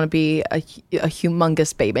like I just want to be a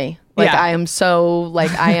humongous baby. Like I am so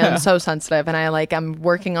so sensitive, and I'm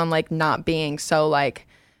working on like not being so like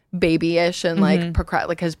babyish and like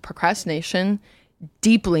because procrastination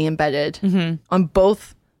deeply embedded on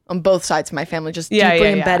both sides of my family, just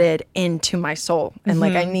deeply embedded into my soul, and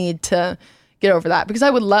like I need to get over that, because I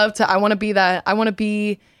would love to. I want to be that. I want to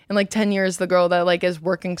be in like 10 years the girl that like is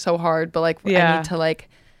working so hard, but like I need to like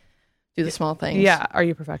do the small things. Yeah. Are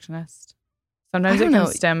you a perfectionist? Sometimes it can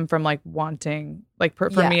stem from like wanting, like for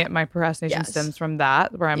me, my procrastination stems from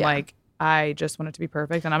that, where I'm like, I just want it to be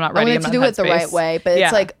perfect and I'm not ready. I want it to do it the right way, but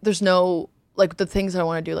it's like, there's no, like the things that I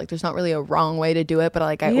want to do, like there's not really a wrong way to do it, but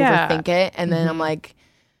like I overthink it. And then I'm like,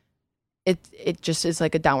 it just is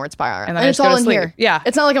like a downward spiral. And it's all in here. Yeah.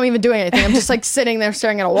 It's not like I'm even doing anything. I'm just like sitting there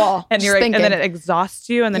staring at a wall. And you're like, and then it exhausts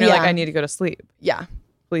you. And then you're like, I need to go to sleep. Yeah.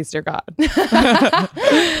 Please, dear God.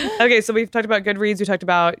 Okay, so we've talked about Goodreads. We talked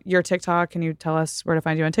about your TikTok. Can you tell us where to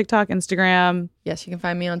find you on TikTok, Instagram? Yes, you can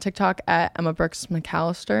find me on TikTok at Emma Brooks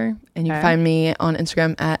McAllister, and you can find me on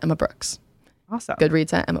Instagram at Emma Brooks. Awesome.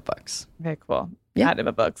 Goodreads at Emma Brooks. Okay, cool. Yeah, at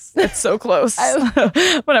Emma Brooks. It's so close.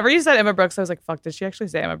 Whenever you said Emma Brooks, I was like, "Fuck! Did she actually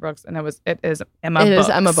say Emma Brooks?" And it is Emma. Books. It is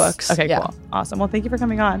Emma Brooks. Okay, cool, awesome. Well, thank you for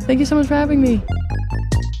coming on. Thank you so much for having me.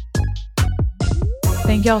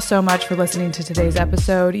 Thank y'all so much for listening to today's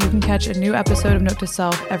episode. You can catch a new episode of Note to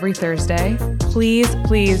Self every Thursday.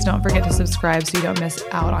 Please don't forget to subscribe so you don't miss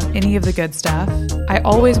out on any of the good stuff. I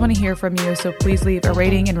always want to hear from you, so please leave a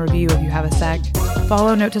rating and review if you have a sec.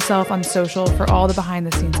 Follow Note to Self on social for all the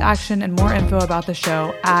behind-the-scenes action and more info about the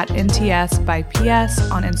show at NTS by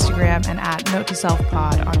PS on Instagram and at Note to Self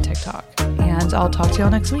Pod on TikTok. And I'll talk to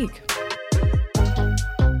y'all next week.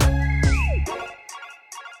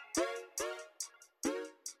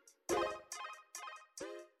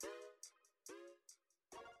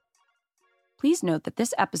 Please note that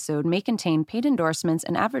this episode may contain paid endorsements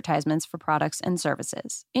and advertisements for products and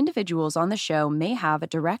services. Individuals on the show may have a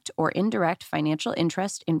direct or indirect financial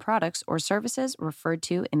interest in products or services referred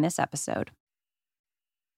to in this episode.